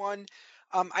last one,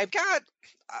 I've got,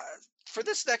 for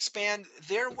this next band,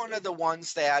 they're one of the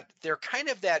ones that they're kind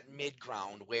of that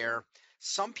mid-ground where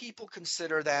some people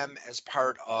consider them as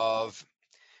part of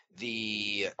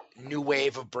the new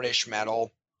wave of British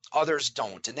metal. Others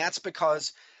don't, and that's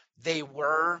because they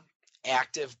were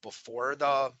active before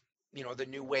the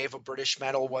new wave of British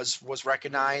metal was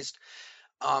recognized.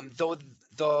 Though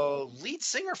the lead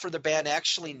singer for the band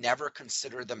actually never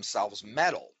considered themselves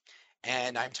metal,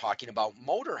 and I'm talking about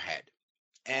Motorhead.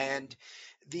 And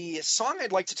the song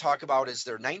I'd like to talk about is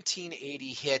their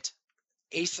 1980 hit,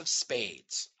 Ace of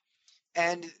Spades.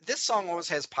 And this song always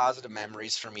has positive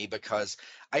memories for me because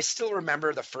I still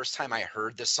remember the first time I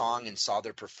heard the song and saw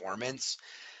their performance.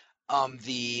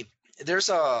 There's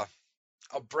a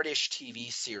British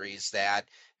TV series that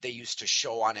they used to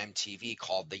show on MTV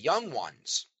called The Young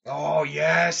Ones. Oh,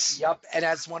 yes. Yep, and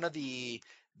as one of the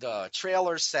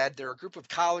trailers said, they're a group of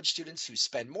college students who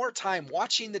spend more time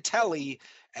watching the telly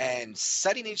and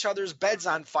setting each other's beds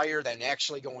on fire than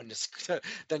actually going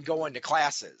to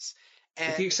classes. And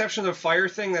With the exception of the fire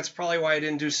thing, that's probably why I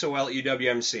didn't do so well at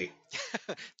UWMC.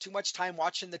 too much time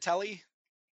watching the telly?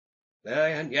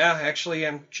 Yeah, actually,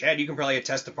 Chad, you can probably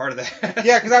attest to part of that.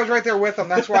 Yeah, because I was right there with them.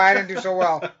 That's why I didn't do so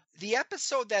well. The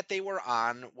episode that they were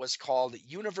on was called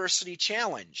University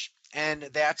Challenge, and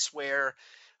that's where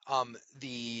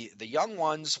the young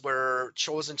ones were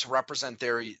chosen to represent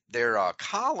their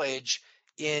college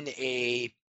in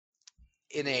a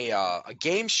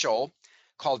game show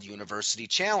called University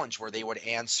Challenge, where they would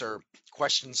answer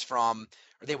questions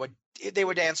they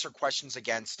would answer questions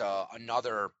against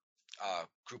another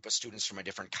group of students from a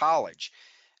different college.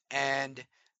 And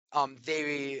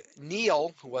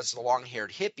Neil, who was the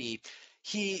long-haired hippie,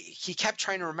 he kept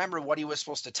trying to remember what he was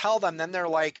supposed to tell them. Then they're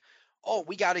like, oh,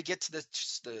 we got to get to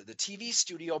the TV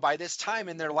studio by this time.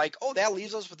 And they're like, oh, that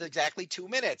leaves us with exactly 2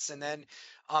 minutes. And then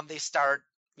they start,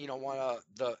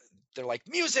 they're like,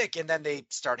 music. And then they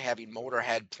start having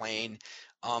Motorhead playing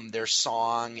their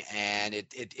song, and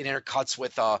it intercuts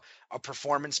with a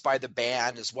performance by the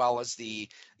band, as well as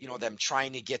them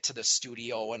trying to get to the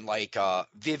studio. And like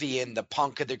Vivian, the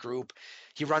punk of the group,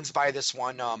 he runs by this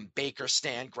one baker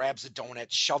stand, grabs a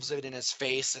donut, shoves it in his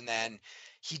face, and then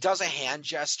he does a hand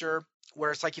gesture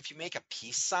where it's like if you make a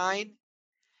peace sign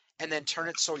and then turn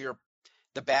it so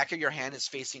the back of your hand is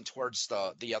facing towards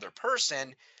the other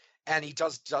person, and he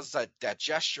does that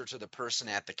gesture to the person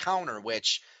at the counter,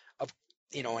 which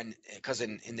because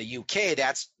in the UK,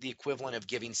 that's the equivalent of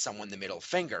giving someone the middle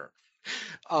finger.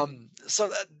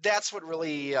 So that's what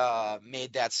really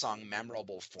made that song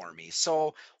memorable for me.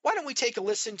 So why don't we take a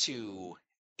listen to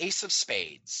Ace of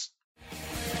Spades?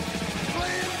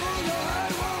 Playing for the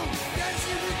high road,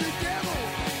 dancing with the devil,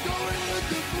 going with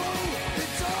the flow.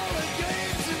 It's all a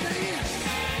game to me.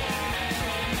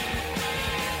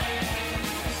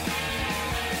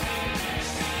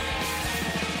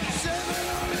 7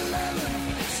 or 11,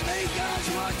 snake eyes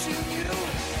watching you.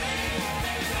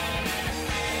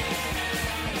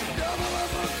 Double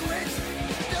up a quit,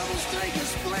 double strike a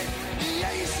split. The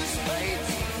ace of spades,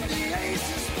 the ace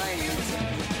of spades.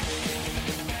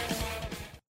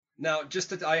 Now,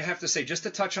 I have to say, just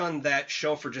to touch on that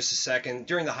show for just a second,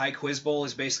 during the High Quiz Bowl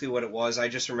is basically what it was. I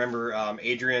just remember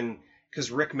Adrian,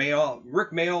 because Rick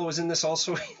Mayall was in this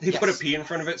also. They put a P in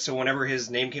front of it, so whenever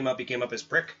his name came up, he came up as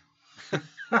Prick.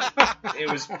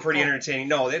 It was pretty entertaining.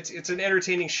 No, it's an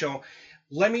entertaining show.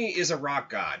 Lemmy is a rock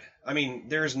god. I mean,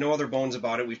 there's no other bones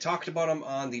about it. We've talked about him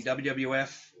on the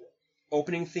WWF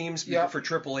opening themes for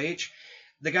Triple H.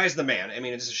 The guy's the man. I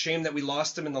mean, it's a shame that we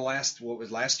lost him in last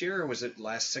year, or was it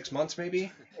last 6 months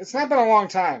maybe? It's not been a long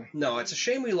time. No, it's a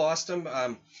shame we lost him.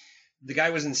 The guy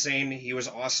was insane. He was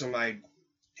awesome. I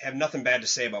have nothing bad to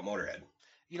say about Motorhead.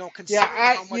 Considering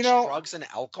how much drugs and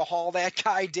alcohol that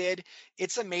guy did,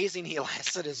 it's amazing he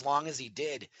lasted as long as he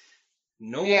did.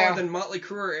 No more than Motley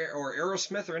Crue or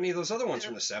Aerosmith or any of those other ones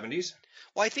from the 70s.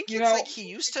 Well, I think it's like he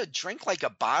used to drink like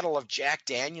a bottle of Jack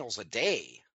Daniels a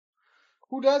day.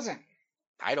 Who doesn't?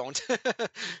 I don't.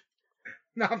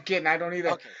 No, I'm kidding. I don't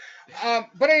either. Okay.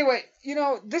 But anyway,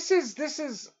 this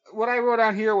is what I wrote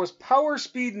on here was Power,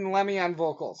 Speed, and Lemmy on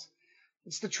vocals.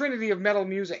 It's the trinity of metal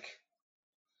music.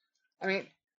 I mean,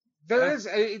 there is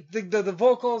the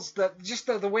vocals,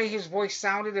 the way his voice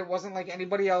sounded. It wasn't like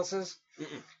anybody else's.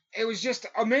 Mm-mm. It was just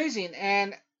amazing.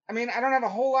 And I mean, I don't have a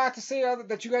whole lot to say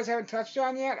that you guys haven't touched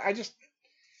on yet. I just,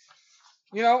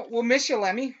 we'll miss you,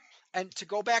 Lemmy. And to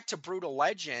go back to Brutal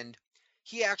Legend,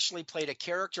 he actually played a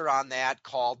character on that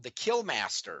called the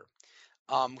Killmaster,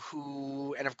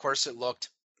 and of course it looked,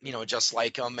 just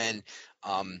like him, and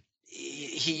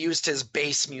he used his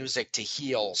bass music to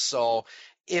heal. So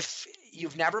if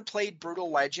you've never played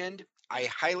Brutal Legend, I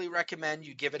highly recommend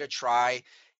you give it a try.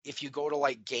 If you go to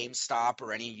like GameStop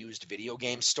or any used video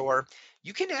game store,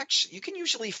 you can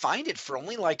usually find it for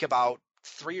only like about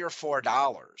 $3 or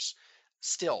 $4.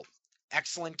 Still,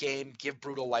 excellent game. Give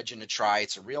Brutal Legend a try.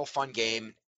 It's a real fun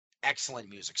game. Excellent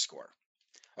music score.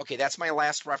 Okay, that's my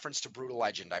last reference to Brutal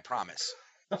Legend, I promise.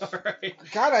 All right.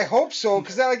 God, I hope so,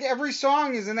 because like every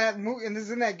song is in that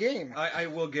is in that game. I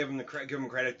will give him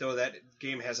credit though. That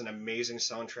game has an amazing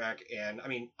soundtrack, and I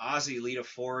mean Ozzy, Lita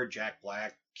Ford, Jack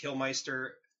Black, Killmeister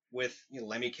with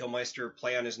Lemmy Killmeister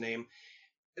play on his name.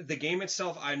 The game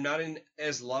itself, I'm not in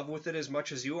as love with it as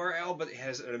much as you are, Al, but it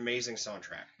has an amazing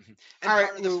soundtrack. And All part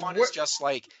right, of the fun what- is just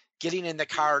like getting in the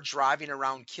car, driving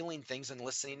around, killing things, and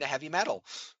listening to heavy metal.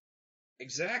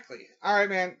 Exactly. All right,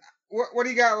 man. What do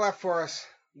you got left for us?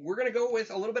 We're gonna go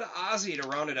with a little bit of Ozzy to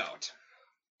round it out.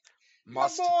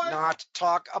 Must boy. not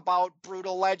talk about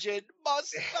Brutal Legend.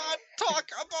 Must not talk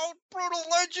about Brutal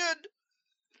Legend.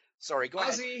 Sorry, go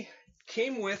ahead. Ozzy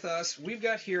came with us. We've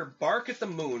got here Bark at the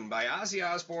Moon by Ozzy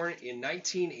Osbourne in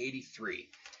 1983.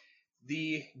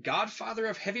 The godfather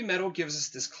of heavy metal gives us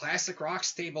this classic rock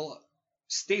staple,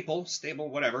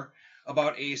 whatever,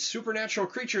 about a supernatural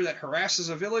creature that harasses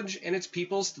a village and its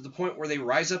peoples to the point where they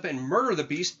rise up and murder the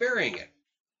beast burying it.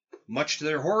 Much to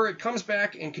their horror, it comes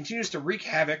back and continues to wreak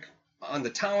havoc on the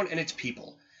town and its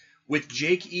people. With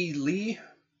Jake E. Lee,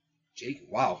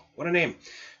 wow, what a name,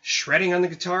 shredding on the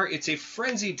guitar, it's a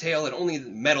frenzied tale that only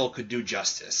metal could do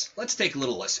justice. Let's take a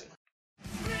little listen.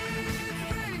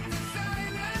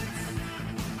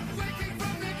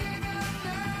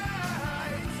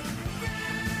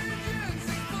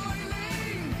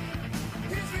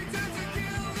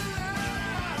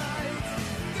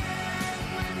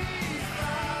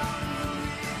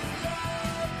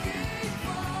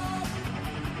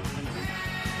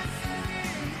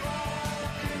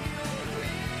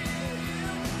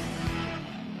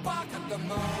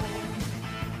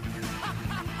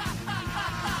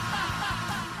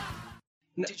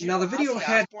 Did you Now know the video Ozzy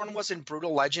had... Osbourne was in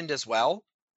Brutal Legend as well?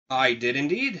 I did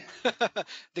indeed.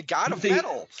 The god of The-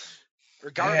 metal. Or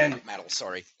guardian And- of metal,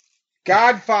 sorry.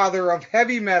 Godfather of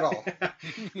heavy metal.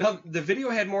 Now, the video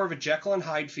had more of a Jekyll and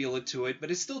Hyde feel to it, but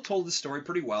it still told the story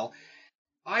pretty well.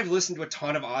 I've listened to a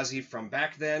ton of Ozzy from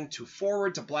back then to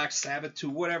Forward to Black Sabbath to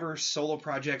whatever solo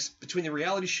projects. Between the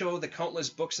reality show, the countless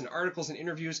books and articles and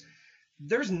interviews,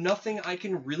 there's nothing I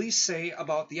can really say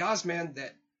about the Ozman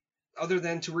that, other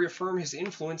than to reaffirm his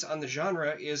influence on the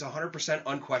genre, is 100%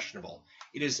 unquestionable.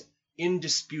 It is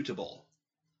indisputable.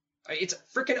 It's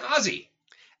freaking Ozzy.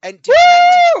 And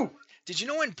Woo! did you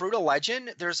know in Brutal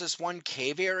Legend, there's this one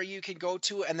cave area you can go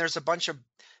to, and there's a bunch of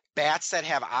bats that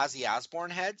have Ozzy Osbourne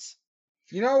heads?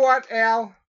 You know what,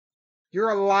 Al? You're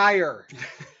a liar.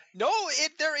 No,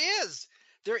 there is.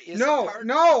 There is No, a part.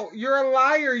 no, you're a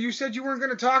liar. You said you weren't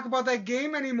going to talk about that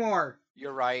game anymore.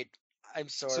 You're right. I'm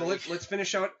sorry. So let's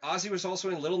finish out. Ozzy was also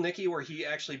in Little Nicky, where he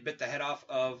actually bit the head off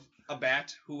of a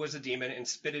bat who was a demon and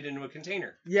spit it into a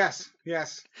container. Yes.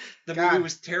 The God. movie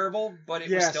was terrible, but it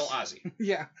was Yes. still Ozzy.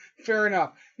 Yeah, fair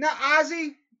enough. Now,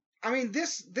 Ozzy, I mean,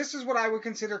 this is what I would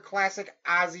consider classic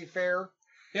Ozzy fare.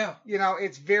 Yeah. You know,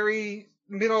 it's very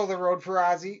middle of the road for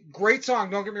Ozzy. Great song,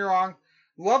 don't get me wrong.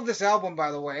 Love this album,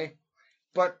 by the way.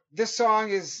 But this song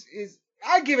is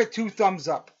I give it 2 thumbs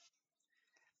up.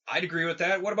 I'd agree with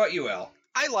that. What about you, Al?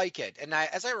 I like it, and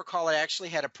as I recall, it actually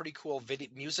had a pretty cool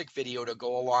music video to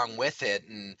go along with it.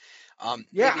 And Yeah,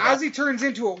 maybe that- Ozzy turns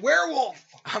into a werewolf.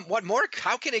 what more?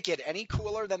 How can it get any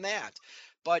cooler than that?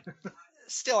 But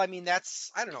still, I mean, I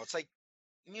don't know. It's like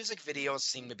music videos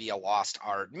seem to be a lost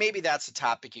art. Maybe that's a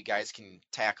topic you guys can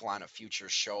tackle on a future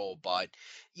show. But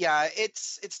yeah,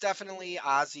 it's definitely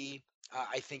Ozzy.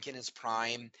 I think in his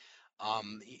prime.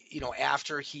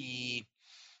 After he.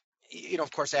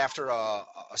 Of course, after a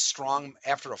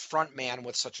front man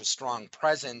with such a strong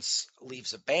presence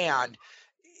leaves a band,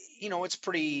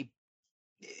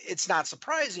 it's not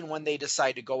surprising when they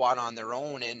decide to go out on their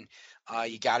own. And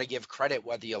you got to give credit,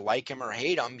 whether you like him or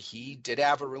hate him. He did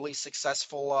have a really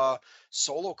successful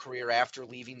solo career after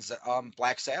leaving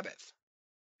Black Sabbath.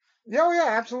 Oh,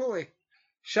 yeah, absolutely.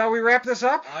 Shall we wrap this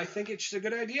up? I think it's a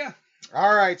good idea.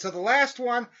 All right, so the last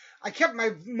one, I kept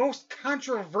my most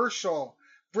controversial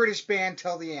British band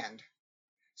till the end.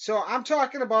 So I'm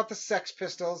talking about the Sex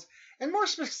Pistols, and more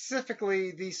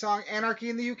specifically the song Anarchy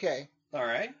in the UK. All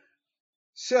right.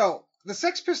 So the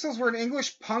Sex Pistols were an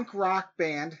English punk rock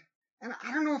band, and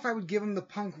I don't know if I would give them the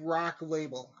punk rock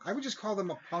label. I would just call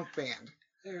them a punk band.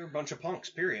 They're a bunch of punks,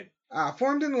 period.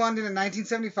 Formed in London in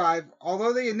 1975,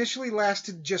 although they initially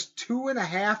lasted just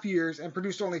 2.5 years and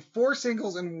produced only 4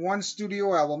 singles and 1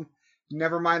 studio album,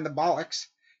 never mind the bollocks,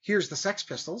 here's the Sex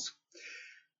Pistols.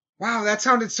 Wow, that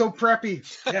sounded so preppy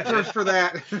for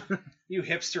that. You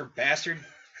hipster bastard.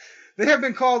 They have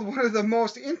been called one of the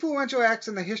most influential acts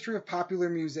in the history of popular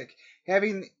music,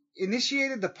 having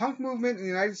initiated the punk movement in the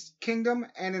United Kingdom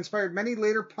and inspired many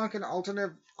later punk and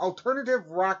alternative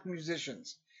rock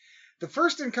musicians. The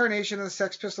first incarnation of the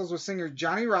Sex Pistols was singer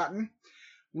Johnny Rotten,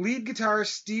 lead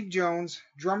guitarist Steve Jones,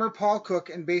 drummer Paul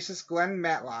Cook, and bassist Glenn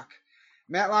Matlock.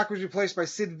 Matlock was replaced by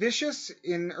Sid Vicious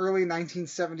in early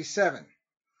 1977.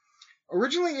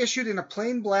 Originally issued in a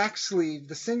plain black sleeve,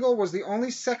 the single was the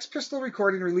only Sex Pistol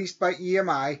recording released by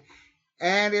EMI,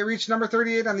 and it reached number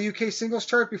 38 on the UK singles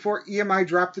chart before EMI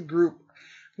dropped the group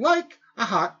like a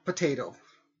hot potato.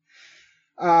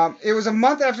 It was a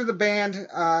month after the band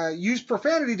used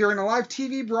profanity during a live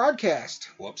TV broadcast.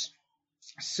 Whoops.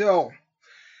 So,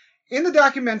 in the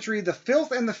documentary The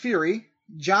Filth and the Fury,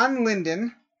 John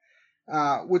Linden,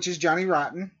 which is Johnny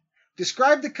Rotten,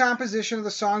 described the composition of the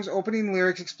song's opening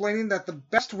lyrics, explaining that the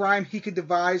best rhyme he could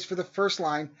devise for the first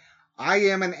line, I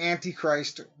am an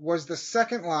Antichrist, was the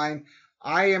second line,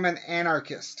 I am an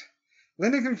anarchist.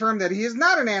 Linden confirmed that he is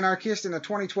not an anarchist in a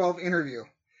 2012 interview.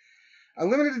 A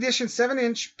limited edition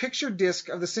 7-inch picture disc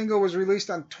of the single was released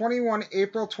on 21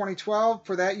 April 2012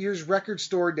 for that year's Record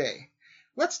Store Day.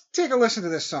 Let's take a listen to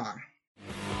this song.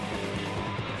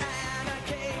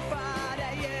 Anarchy for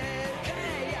the UK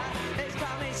is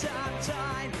coming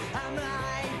sometime, and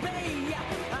maybe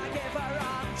I give a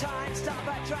wrong time, stop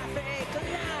a traffic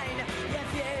line. Your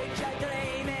future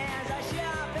gleam is a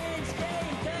shopping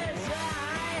scheme, 'cause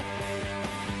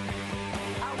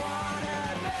I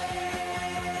wanna be anarchy.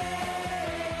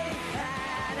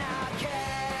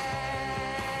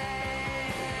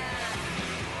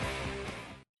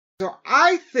 So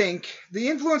I think the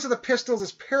influence of the Pistols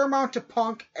is paramount to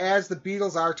punk as the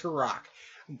Beatles are to rock.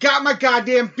 Got my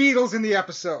goddamn Beatles in the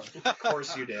episode. Of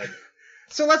course you did.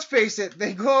 So let's face it,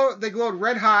 they glowed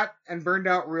red hot and burned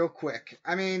out real quick.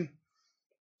 I mean,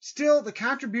 still, the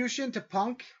contribution to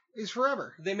punk is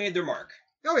forever. They made their mark.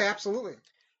 Oh, yeah, absolutely.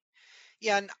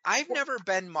 Yeah, and I've never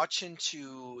been much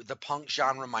into the punk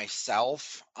genre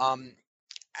myself. I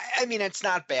mean, it's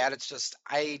not bad. It's just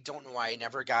I don't know why I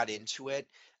never got into it.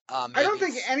 I don't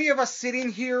think any of us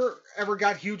sitting here ever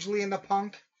got hugely into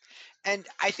punk. And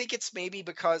I think it's maybe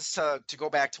because to go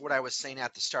back to what I was saying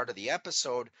at the start of the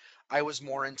episode, I was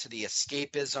more into the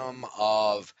escapism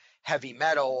of heavy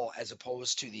metal as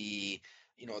opposed to the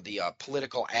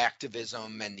political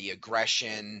activism and the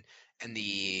aggression and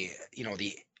the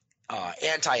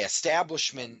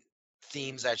anti-establishment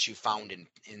themes that you found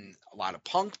in a lot of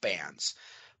punk bands.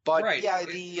 But Right. yeah,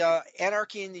 the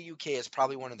Anarchy in the UK is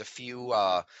probably one of the few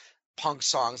punk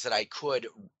songs that I could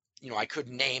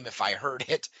name if I heard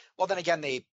it. Well, then again,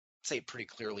 they say it pretty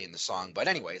clearly in the song. But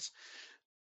anyways,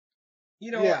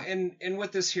 Yeah. and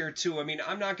with this here too, I mean,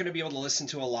 I'm not going to be able to listen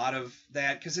to a lot of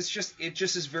that because it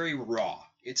just is very raw.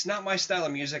 It's not my style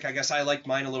of music. I guess I like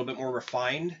mine a little bit more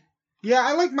refined. Yeah,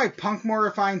 I like my punk more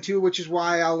refined too, which is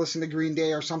why I'll listen to Green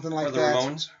Day or something like Or the that.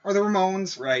 Ramones. Or the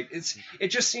Ramones. Right. It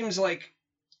just seems like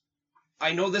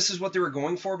I know this is what they were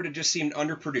going for, but it just seemed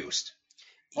underproduced.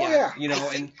 Oh, yeah. You know, I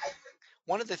think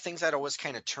one of the things that always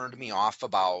kind of turned me off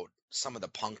about some of the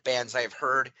punk bands I've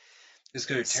heard. It's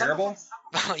because they're Some- terrible.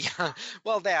 Well, yeah,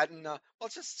 well that and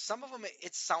it's just some of them.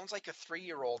 It sounds like a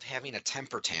 3-year-old having a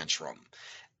temper tantrum,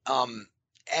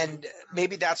 and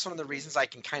maybe that's one of the reasons I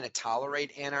can kind of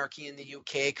tolerate Anarchy in the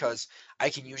UK because I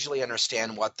can usually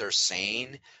understand what they're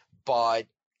saying. But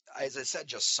as I said,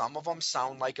 just some of them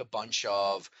sound like a bunch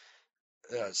of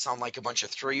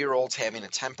 3-year-olds having a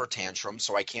temper tantrum,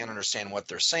 so I can't understand what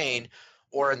they're saying.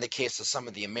 Or in the case of some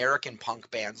of the American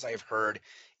punk bands I've heard,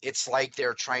 it's like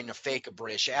they're trying to fake a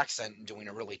British accent and doing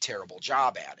a really terrible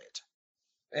job at it.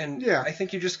 And Yeah. I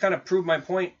think you just kind of proved my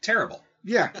point. Terrible.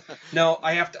 Yeah. No,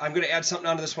 I'm going to add something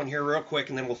onto this one here real quick,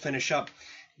 and then we'll finish up.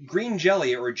 Green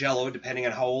Jelly, or Jello, depending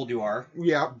on how old you are,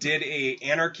 Yeah. did a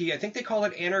Anarchy. I think they called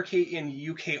it Anarchy in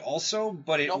UK also,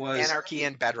 but it Nope, was Anarchy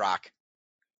and Bedrock.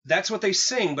 that's what they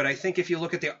sing. But I think if you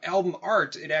look at the album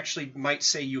art, it actually might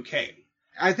say UK.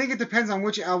 I think it depends on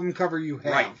which album cover you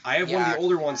have. Right. I have one of Yeah. the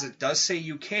older ones that does say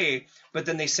UK, but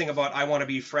then they sing about I want to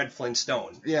be Fred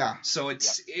Flintstone. Yeah. So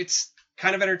it's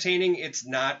kind of entertaining. It's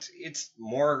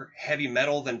more heavy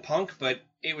metal than punk, but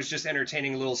it was just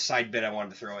entertaining, a little side bit I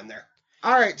wanted to throw in there.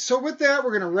 All right, so with that,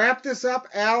 we're going to wrap this up.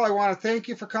 Al, I want to thank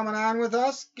you for coming on with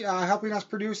us, helping us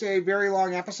produce a very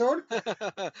long episode.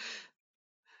 But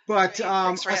Hey,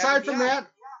 thanks for aside having from me on. that,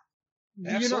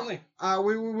 Absolutely.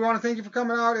 we want to thank you for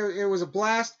coming out. It was a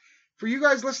blast. For you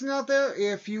guys listening out there,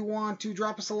 if you want to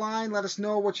drop us a line, let us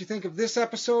know what you think of this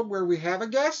episode where we have a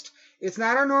guest. It's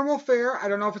not our normal fare. I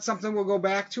don't know if it's something we'll go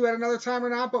back to at another time or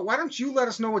not, but why don't you let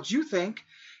us know what you think?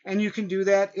 And you can do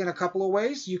that in a couple of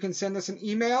ways. You can send us an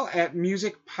email at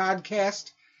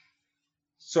musicpodcast.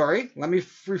 Sorry, let me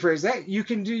rephrase that. You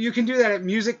can do that at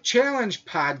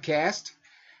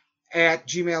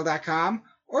musicchallengepodcast@gmail.com,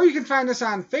 Or you can find us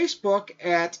on Facebook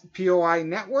at POI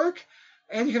Network,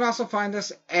 and you can also find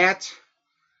us at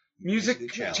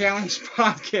Music Challenge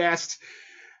Podcast.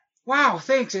 Wow,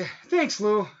 thanks,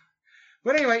 Lou.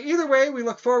 But anyway, either way, we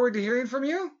look forward to hearing from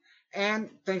you, and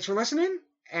thanks for listening,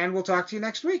 and we'll talk to you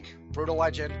next week. Brutal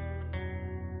Legend.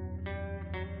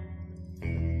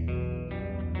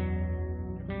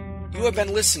 You have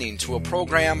been listening to a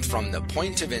program from the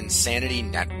Point of Insanity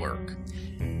Network.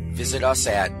 Visit us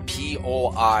at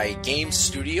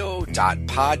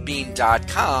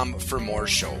poigamestudio.podbean.com for more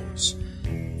shows.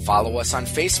 Follow us on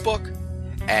Facebook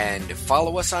and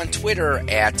follow us on Twitter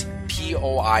at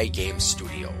POI Game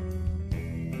Studio.